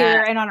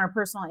here and on our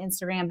personal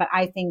Instagram, but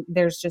I think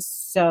there's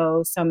just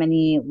so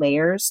many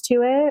layers to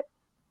it.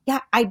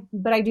 Yeah,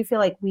 but I do feel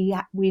like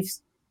we've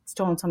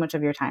stolen so much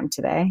of your time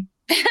today.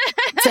 So,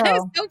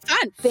 it's so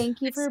fun.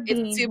 Thank you for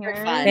being it's super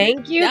here. fun.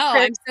 Thank you. No,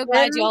 I'm so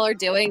glad Kristen. y'all are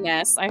doing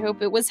this. I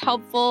hope it was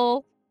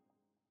helpful.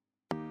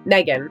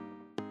 Megan,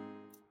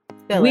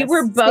 Billis. we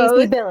were Stacey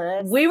both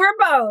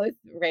Billis.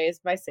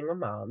 raised by single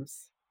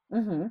moms.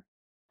 Mm-hmm.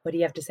 What do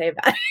you have to say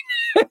about it?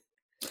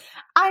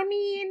 I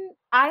mean,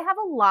 I have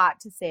a lot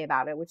to say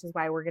about it, which is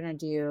why we're going to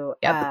do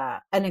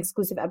an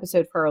exclusive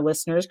episode for our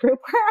listeners group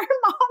where our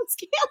moms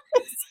can't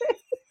listen.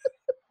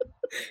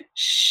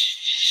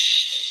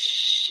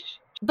 Shh.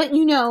 But,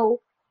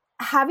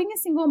 having a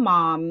single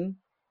mom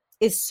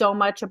is so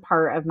much a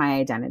part of my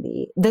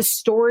identity. The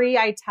story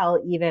I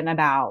tell even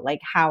about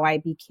like how I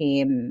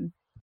became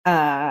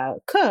a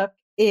cook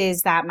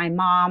is that my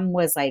mom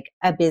was like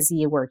a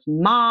busy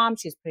working mom.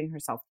 She was putting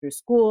herself through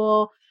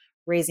school,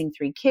 raising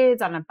 3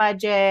 kids on a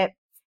budget,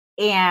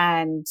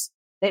 and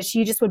that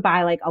she just would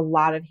buy like a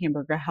lot of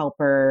Hamburger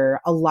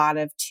Helper, a lot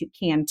of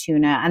canned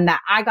tuna, and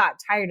that I got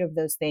tired of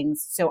those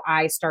things. So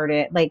I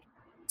started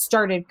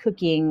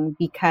cooking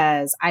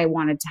because I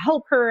wanted to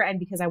help her and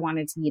because I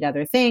wanted to eat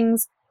other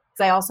things.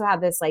 Because I also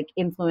had this like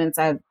influence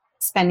of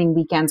spending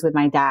weekends with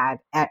my dad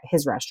at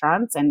his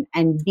restaurants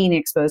and being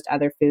exposed to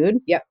other food.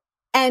 Yep.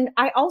 And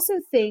I also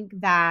think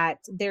that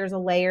there's a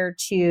layer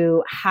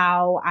to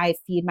how I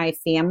feed my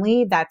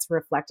family that's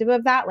reflective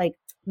of that. Like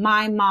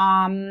my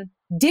mom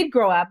did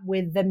grow up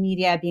with the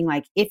media being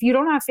like, if you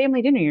don't have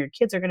family dinner, your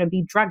kids are going to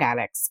be drug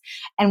addicts.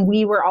 And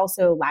we were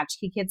also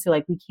latchkey kids. So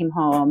like we came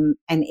home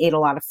and ate a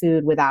lot of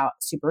food without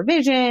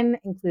supervision,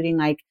 including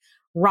like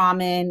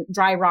ramen,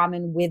 dry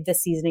ramen with the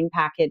seasoning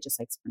packet, just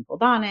like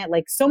sprinkled on it.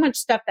 Like so much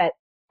stuff that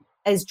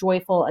is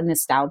joyful and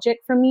nostalgic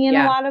for me in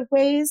a lot of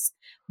ways.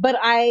 But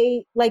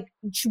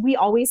we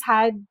always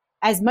had,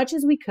 as much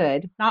as we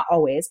could, not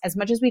always, as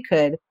much as we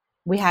could,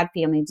 we had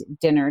family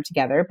dinner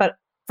together. But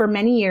for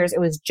many years, it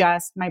was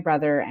just my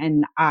brother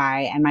and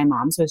I and my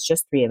mom. So it's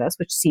just three of us,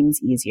 which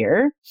seems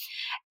easier.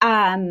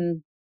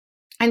 And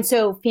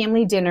so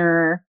family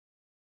dinner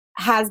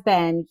has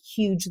been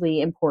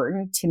hugely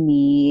important to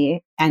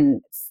me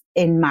and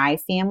in my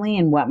family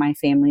and what my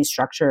family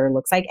structure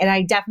looks like. And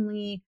I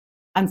definitely,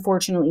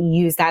 unfortunately,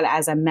 use that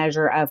as a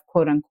measure of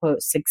quote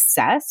unquote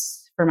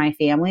success for my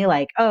family.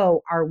 Like,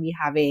 oh, are we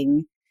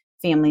having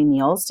family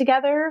meals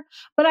together?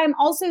 But I'm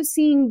also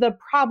seeing the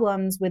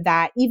problems with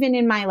that, even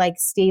in my like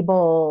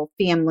stable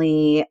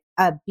family,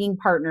 being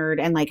partnered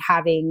and like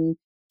having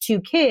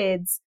two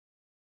kids.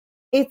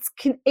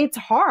 It's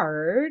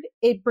hard.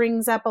 It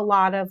brings up a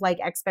lot of like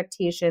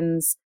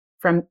expectations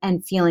from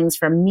and feelings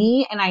from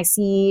me. And I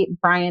see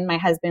Brian, my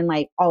husband,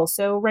 like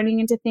also running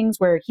into things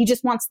where he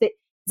just wants he's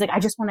like, I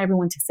just want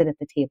everyone to sit at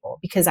the table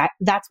because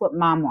that's what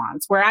mom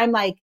wants. Where I'm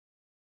like,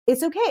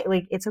 it's okay.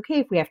 Like, it's okay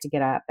if we have to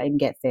get up and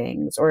get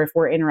things, or if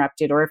we're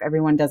interrupted, or if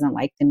everyone doesn't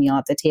like the meal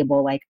at the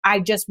table. Like, I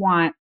just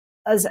want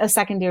a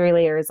secondary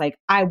layer is like,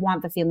 I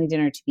want the family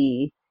dinner to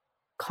be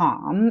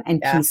calm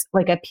and peace,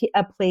 like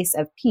a place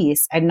of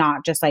peace, and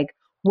not just like,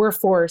 we're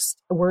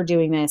forced, we're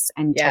doing this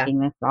and checking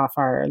this off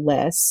our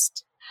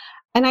list.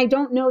 And I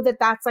don't know that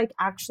that's like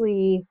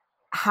actually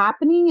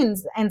happening. And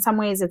in some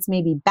ways it's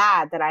maybe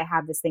bad that I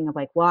have this thing of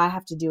like, well, I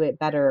have to do it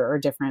better or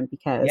different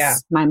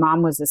because my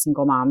mom was a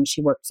single mom.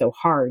 She worked so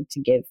hard to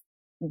give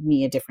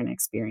me a different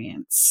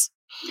experience.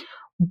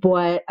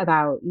 What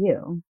about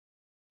you?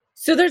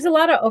 So there's a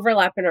lot of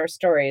overlap in our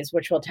stories,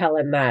 which we'll tell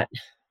in that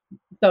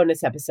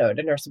bonus episode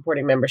in our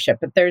supporting membership.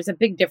 But there's a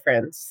big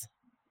difference,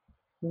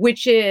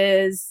 which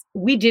is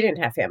we didn't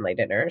have family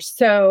dinner.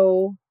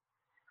 So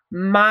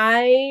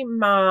my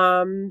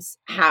mom's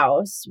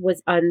house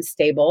was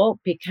unstable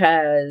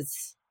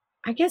because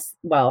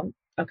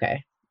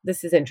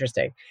this is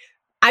interesting.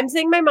 I'm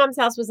saying my mom's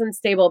house was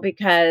unstable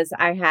because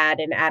I had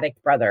an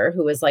addict brother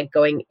who was like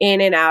going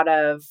in and out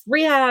of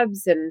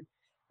rehabs and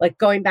like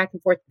going back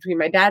and forth between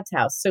my dad's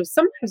house. So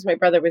sometimes my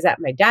brother was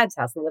at my dad's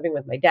house and living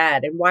with my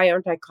dad. And why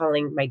aren't I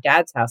calling my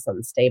dad's house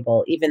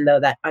unstable, even though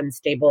that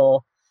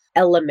unstable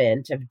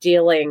element of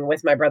dealing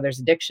with my brother's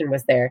addiction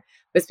was there?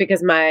 Was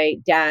because my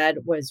dad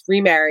was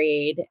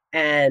remarried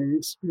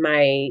and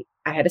I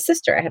had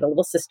a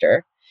little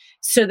sister.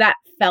 So that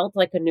felt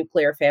like a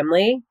nuclear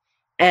family.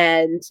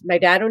 And my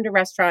dad owned a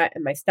restaurant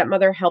and my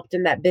stepmother helped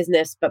in that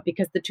business. But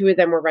because the two of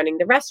them were running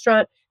the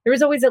restaurant, there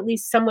was always at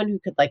least someone who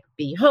could like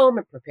be home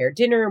and prepare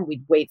dinner, and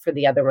we'd wait for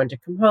the other one to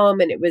come home.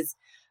 And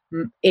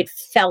it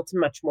felt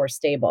much more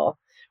stable.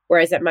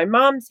 Whereas at my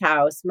mom's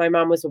house, my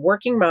mom was a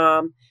working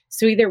mom.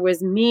 So either it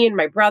was me and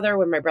my brother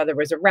when my brother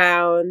was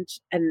around,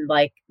 and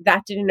like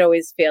that didn't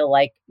always feel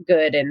like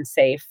good and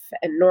safe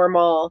and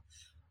normal.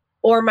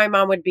 Or my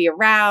mom would be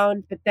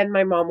around, but then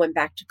my mom went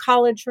back to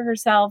college for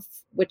herself,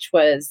 which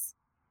was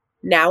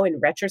now in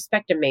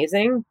retrospect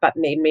amazing, but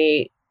made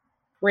me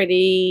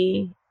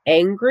pretty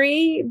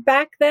angry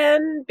back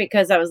then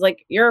because I was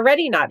like, you're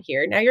already not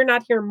here. Now you're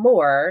not here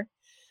more.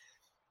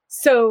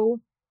 So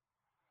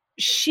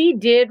she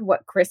did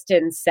what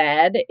Kristen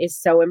said is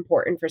so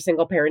important for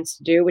single parents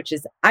to do, which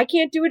is I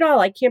can't do it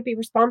all. I can't be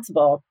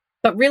responsible,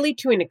 but really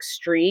to an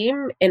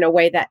extreme in a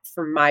way that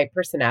for my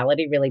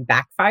personality really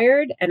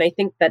backfired. And I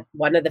think that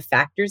one of the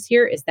factors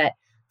here is that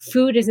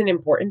food isn't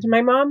important to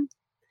my mom.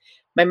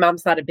 My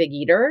mom's not a big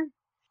eater.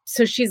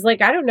 So she's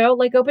like, I don't know,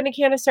 like open a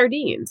can of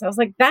sardines. I was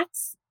like,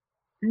 that's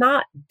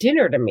not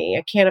dinner to me.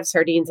 A can of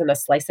sardines and a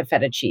slice of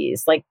feta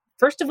cheese. Like,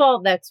 first of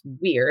all, that's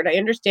weird. I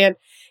understand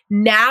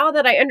now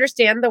that I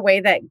understand the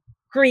way that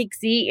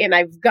Greeks eat and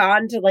I've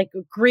gone to like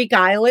Greek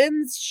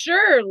islands.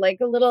 Sure, like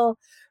a little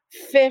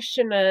fish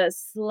and a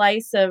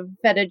slice of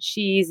feta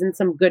cheese and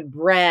some good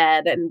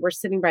bread. And we're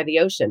sitting by the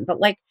ocean. But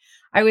like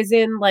I was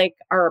in like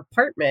our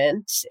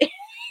apartment in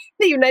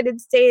the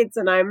United States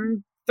and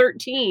I'm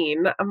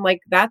 13. I'm like,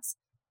 that's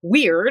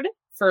weird,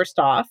 first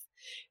off.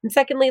 And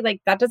secondly,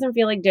 like that doesn't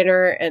feel like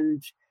dinner.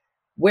 And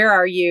where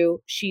are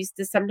you? She used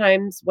to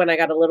sometimes, when I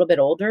got a little bit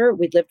older,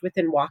 we lived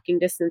within walking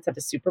distance of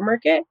a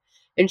supermarket,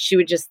 and she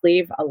would just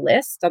leave a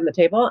list on the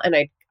table. And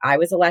I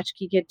was a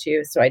latchkey kid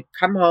too. So I'd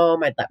come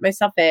home, I'd let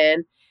myself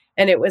in.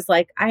 And it was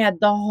like I had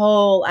the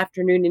whole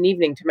afternoon and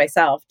evening to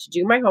myself to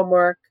do my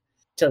homework,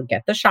 to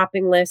get the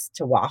shopping list,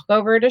 to walk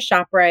over to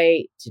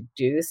ShopRite, to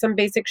do some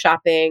basic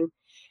shopping.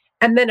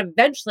 And then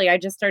eventually I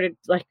just started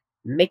like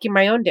making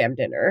my own damn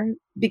dinner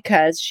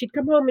because she'd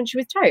come home and she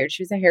was tired.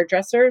 She was a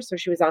hairdresser, so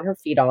she was on her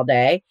feet all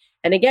day.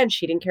 And again,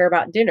 she didn't care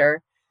about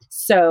dinner.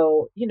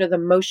 So, the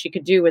most she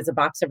could do was a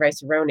box of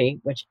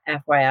rice-a-roni, which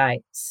FYI,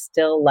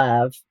 still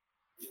love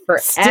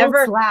Still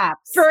forever,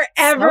 slaps.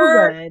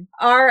 forever. So good.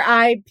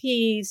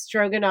 R.I.P.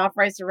 Stroganoff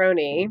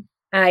Rice-A-Roni.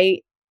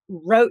 I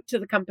wrote to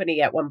the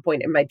company at one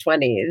point in my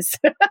 20s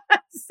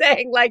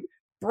saying like,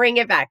 bring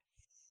it back.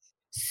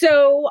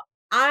 So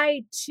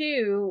I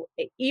too,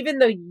 even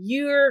though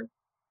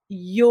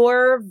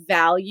your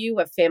value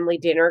of family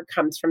dinner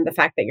comes from the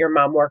fact that your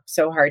mom worked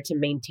so hard to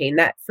maintain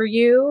that for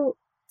you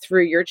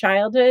through your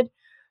childhood,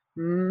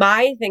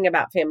 my thing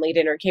about family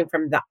dinner came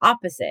from the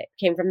opposite,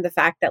 came from the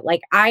fact that like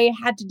I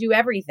had to do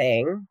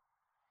everything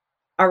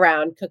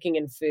around cooking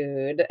and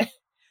food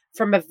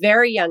from a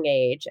very young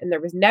age, and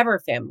there was never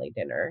family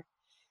dinner.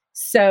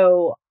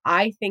 So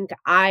I think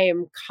I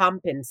am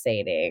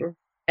compensating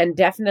and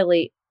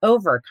definitely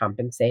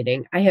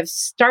overcompensating. I have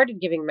started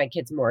giving my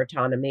kids more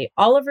autonomy.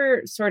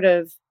 Oliver sort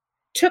of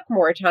took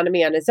more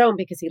autonomy on his own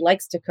because he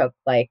likes to cook,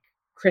 like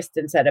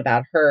Kristen said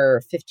about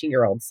her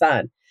 15-year-old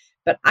son.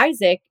 But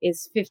Isaac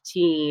is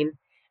 15,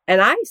 and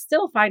I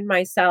still find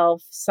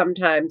myself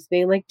sometimes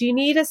being like, do you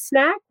need a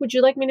snack? Would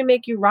you like me to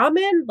make you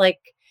ramen? Like,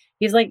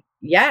 he's like,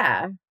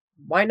 yeah,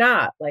 why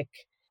not? Like,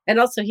 and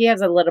also he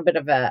has a little bit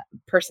of a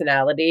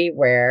personality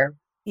where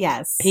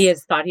Yes. he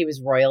has thought he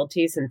was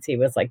royalty since he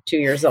was like 2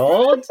 years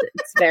old.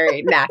 It's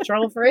very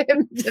natural for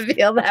him to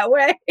feel that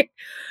way.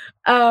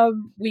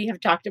 We have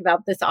talked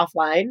about this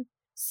offline.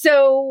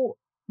 So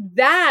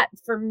that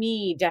for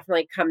me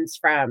definitely comes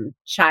from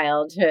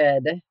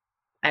childhood.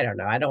 I don't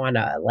know. I don't want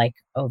to like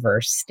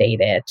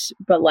overstate it,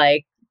 but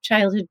like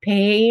childhood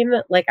pain,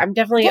 like I'm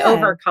definitely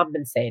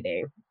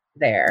overcompensating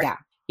there. Yeah.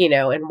 You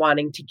know, and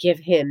wanting to give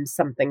him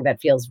something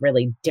that feels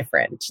really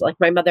different. Like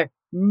my mother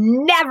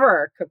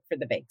never cooked for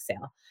the bake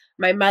sale.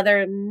 My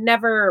mother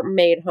never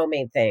made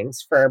homemade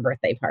things for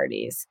birthday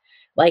parties,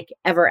 like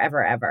ever,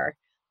 ever, ever.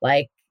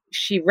 Like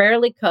she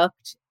rarely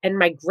cooked. And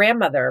my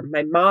grandmother,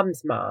 my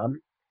mom's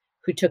mom,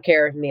 who took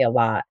care of me a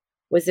lot,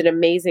 was an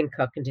amazing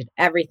cook and did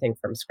everything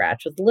from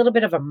scratch. Was a little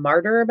bit of a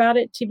martyr about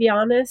it, to be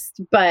honest.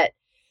 But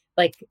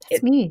like,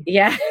 That's me.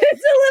 Yeah,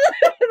 it's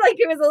a little like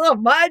it was a little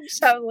much.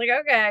 I was like,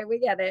 okay, we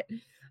get it.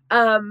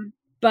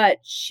 But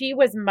she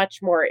was much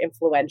more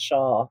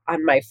influential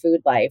on my food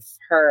life,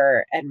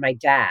 her and my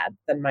dad,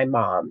 than my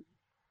mom.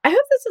 I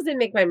hope this doesn't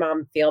make my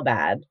mom feel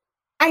bad.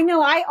 I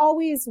know. I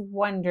always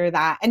wonder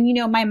that. And, you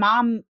know, my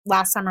mom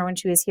last summer when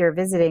she was here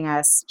visiting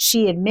us,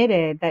 she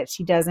admitted that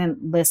she doesn't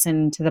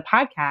listen to the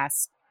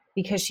podcast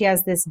because she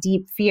has this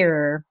deep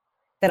fear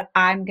that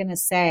I'm going to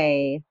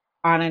say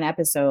on an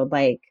episode,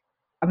 like,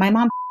 my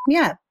mom me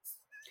up.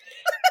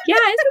 Yeah,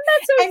 isn't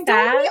that so and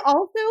sad? Don't we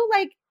also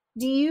like,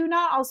 do you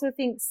not also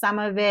think some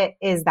of it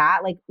is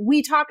that like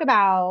we talk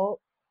about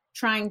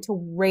trying to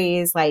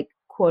raise like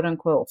quote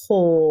unquote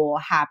whole,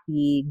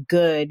 happy,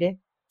 good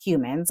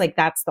humans. Like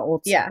that's the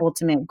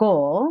ultimate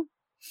goal,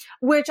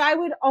 which I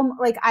would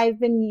like, I've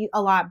been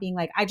a lot being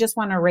like, I just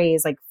want to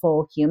raise like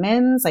full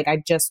humans. Like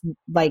I just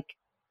like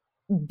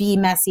be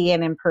messy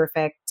and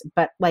imperfect,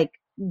 but like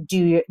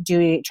do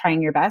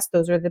trying your best.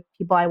 Those are the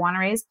people I want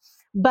to raise.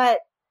 But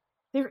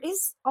there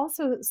is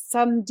also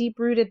some deep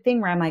rooted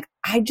thing where I'm like,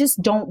 I just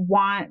don't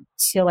want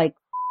to like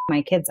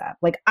my kids up.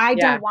 Like I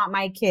don't want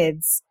my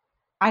kids.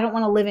 I don't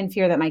want to live in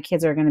fear that my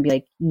kids are going to be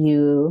like,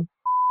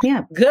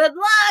 yeah. Good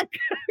luck.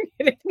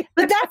 But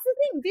that's the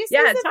thing.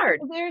 It's hard.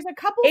 There's a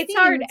couple it's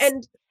hard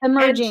and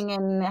emerging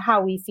in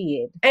how we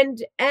feed. And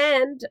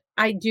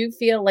I do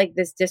feel like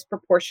this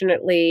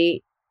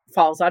disproportionately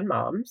falls on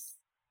moms.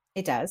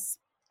 It does.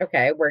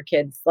 Okay, where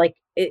kids like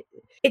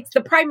it's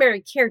the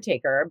primary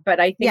caretaker, but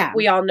I think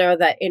we all know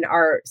that in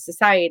our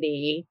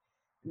society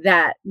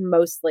that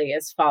mostly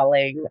is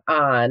falling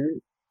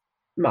on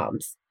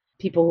moms,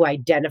 people who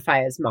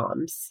identify as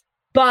moms.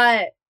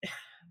 But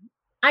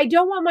I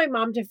don't want my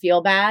mom to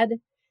feel bad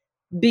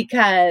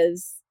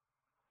because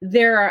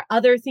there are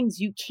other things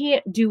you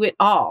can't do it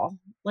all.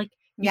 Like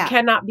you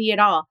cannot be it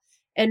all.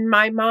 And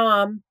my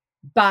mom,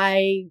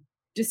 by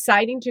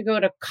deciding to go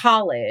to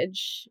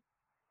college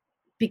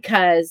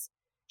because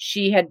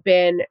she had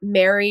been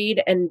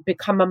married and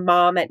become a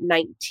mom at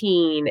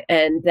 19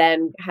 and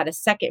then had a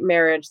second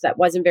marriage that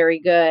wasn't very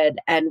good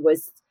and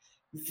was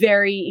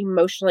very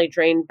emotionally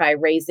drained by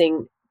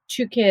raising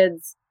two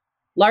kids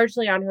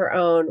largely on her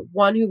own,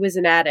 one who was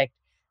an addict.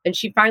 And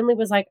she finally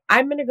was like,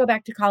 I'm going to go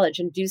back to college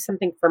and do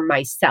something for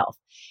myself.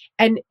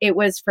 And it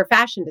was for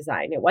fashion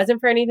design. It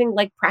wasn't for anything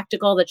like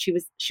practical that she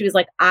was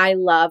like, I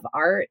love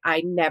art.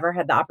 I never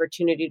had the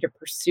opportunity to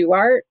pursue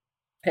art.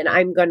 And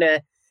I'm going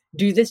to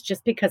do this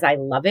just because I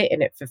love it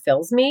and it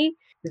fulfills me.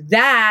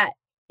 That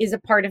is a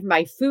part of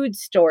my food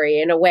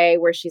story in a way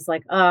where she's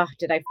like, oh,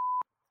 did I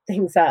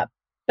things up?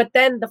 But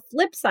then the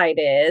flip side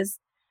is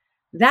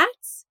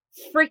that's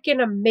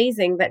freaking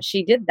amazing that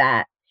she did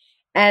that.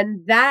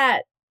 And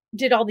that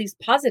did all these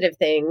positive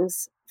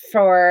things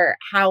for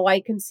how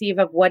I conceive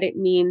of what it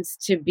means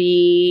to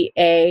be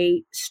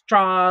a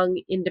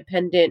strong,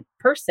 independent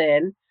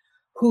person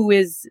who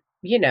is,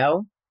 you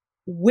know,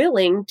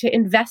 willing to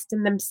invest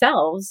in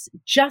themselves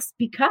just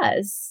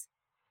because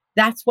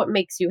that's what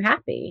makes you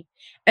happy.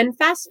 And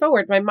fast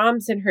forward, my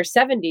mom's in her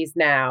 70s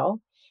now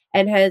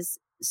and has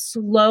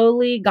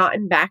slowly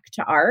gotten back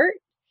to art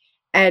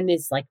and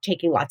is like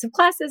taking lots of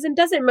classes and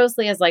does it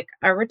mostly as like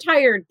a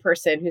retired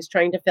person who's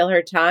trying to fill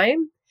her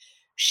time.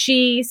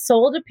 She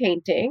sold a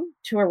painting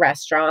to a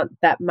restaurant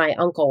that my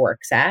uncle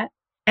works at.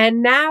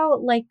 And now,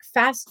 like,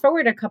 fast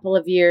forward a couple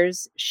of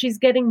years, she's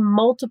getting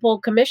multiple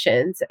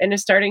commissions and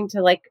is starting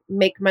to like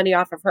make money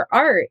off of her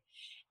art.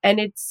 And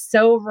it's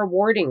so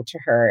rewarding to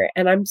her.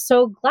 And I'm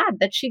so glad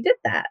that she did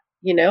that.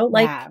 You know,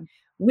 like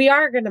we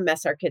are going to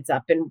mess our kids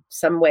up in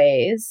some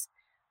ways.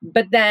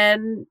 But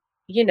then,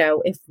 you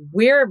know, if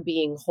we're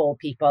being whole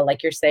people,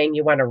 like you're saying,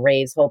 you want to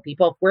raise whole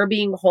people, if we're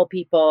being whole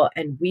people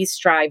and we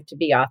strive to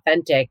be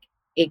authentic,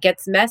 it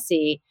gets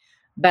messy.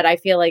 But I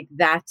feel like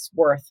that's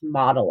worth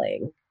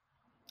modeling.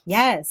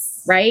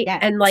 Yes. Right. Yes.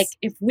 And like,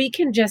 if we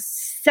can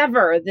just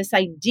sever this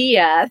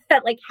idea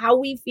that like how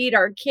we feed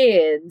our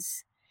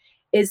kids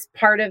is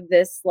part of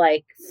this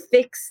like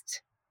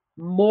fixed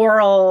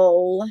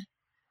moral,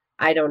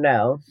 I don't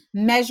know,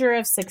 measure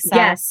of success.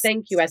 Yes.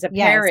 Thank you. As a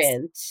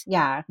parent,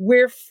 yeah,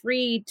 we're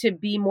free to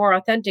be more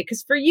authentic.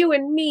 Because for you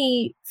and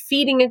me,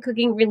 feeding and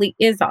cooking really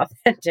is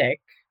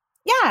authentic.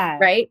 Yeah.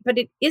 Right. But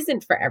it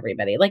isn't for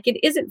everybody. Like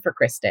it isn't for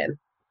Kristen.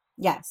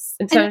 Yes.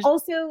 And so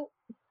also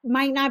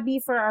might not be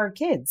for our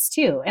kids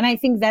too. And I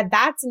think that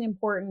that's an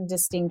important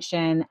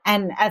distinction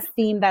and a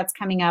theme that's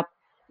coming up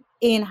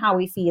in how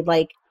we feed.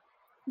 Like,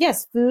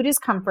 yes, food is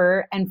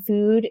comfort and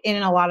food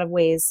in a lot of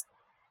ways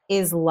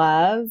is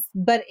love.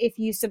 But if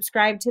you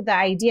subscribe to the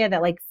idea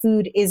that like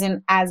food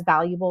isn't as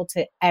valuable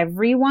to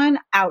everyone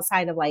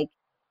outside of like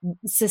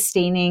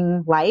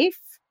sustaining life,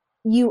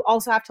 you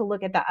also have to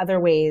look at the other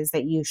ways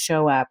that you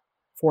show up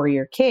for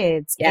your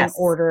kids in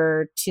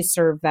order to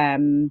serve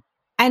them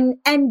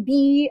and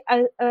be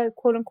a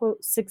quote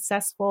unquote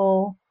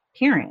successful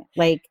parent.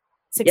 Like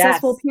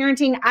successful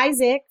parenting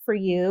Isaac for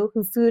you,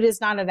 who food is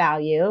not a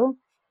value,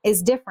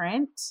 is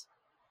different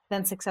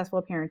than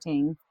successful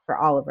parenting for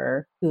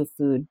Oliver, who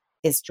food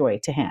is joy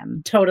to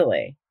him.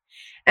 Totally.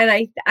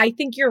 And I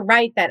think you're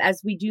right that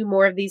as we do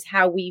more of these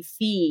how we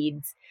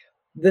feed,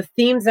 the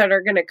themes that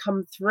are going to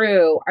come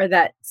through are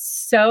that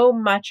so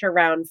much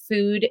around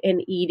food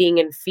and eating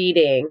and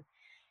feeding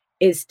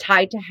is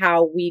tied to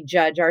how we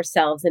judge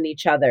ourselves and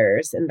each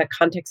other's in the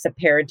context of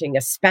parenting,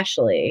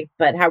 especially,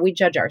 but how we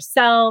judge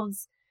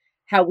ourselves,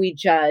 how we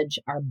judge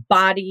our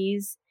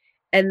bodies,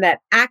 and that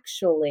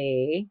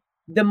actually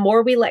the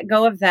more we let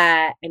go of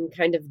that and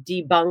kind of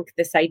debunk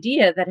this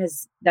idea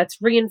that's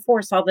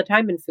reinforced all the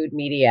time in food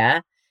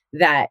media,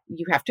 that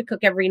you have to cook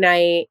every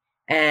night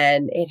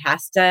and it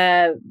has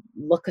to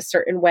look a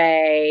certain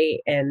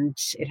way and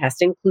it has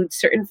to include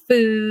certain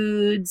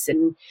foods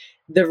and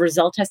the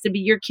result has to be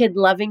your kid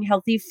loving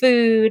healthy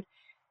food,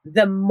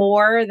 the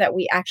more that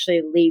we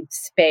actually leave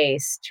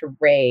space to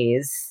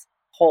raise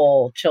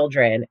whole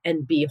children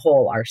and be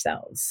whole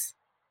ourselves.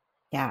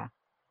 Yeah.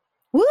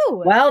 Woo!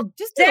 Well,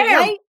 just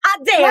damn.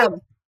 Hot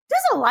damn.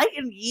 Just a light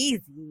and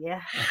easy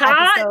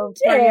hot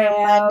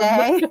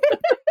damn.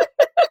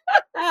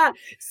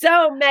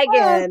 So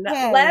Megan,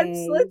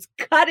 let's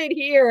cut it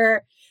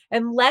here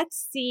and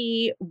let's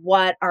see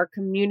what our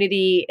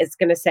community is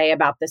going to say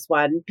about this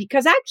one.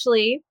 Because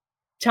actually,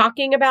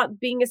 talking about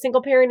being a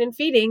single parent and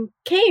feeding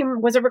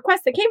was a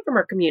request that came from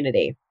our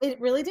community.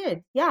 It really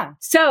did. Yeah.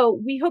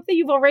 So we hope that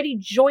you've already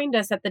joined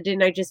us at the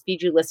Didn't I Just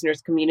Feed You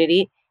listeners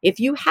community. If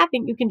you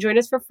haven't, you can join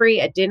us for free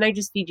at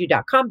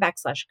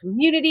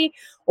didn'tijustfeedyou.com/community.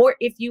 Or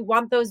if you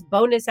want those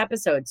bonus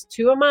episodes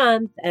 2 a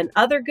month and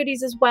other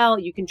goodies as well,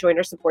 you can join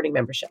our supporting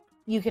membership.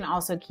 You can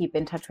also keep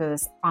in touch with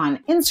us on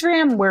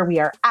Instagram, where we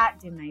are at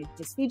Didn't I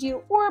Just Feed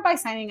You, or by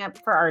signing up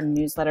for our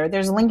newsletter.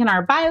 There's a link in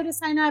our bio to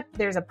sign up.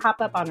 There's a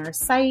pop-up on our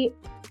site.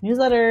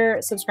 Newsletter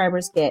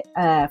subscribers get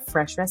a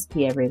fresh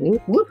recipe every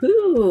week.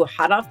 Woohoo!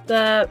 Hot off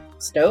the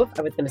stove.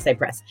 I was going to say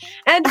press.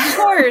 And of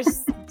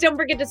course, don't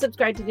forget to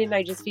subscribe to Didn't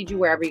I Just Feed You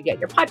wherever you get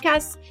your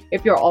podcasts.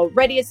 If you're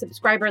already a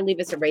subscriber,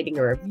 leave us a rating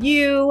or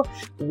review.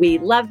 We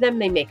love them.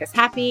 They make us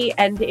happy.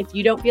 And if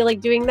you don't feel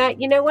like doing that,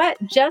 you know what?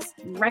 Just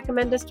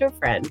recommend us to a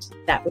friend.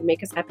 That would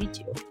make us happy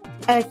too.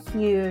 A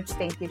huge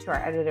thank you to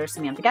our editor,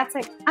 Samantha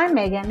Gatzik. I'm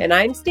Megan. And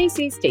I'm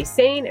Stacy. Stay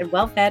sane and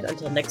well-fed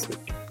until next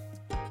week.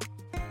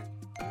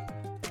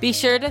 Be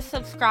sure to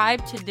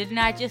subscribe to Didn't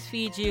I Just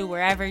Feed You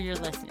wherever you're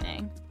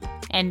listening.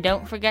 And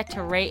don't forget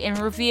to rate and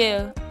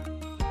review.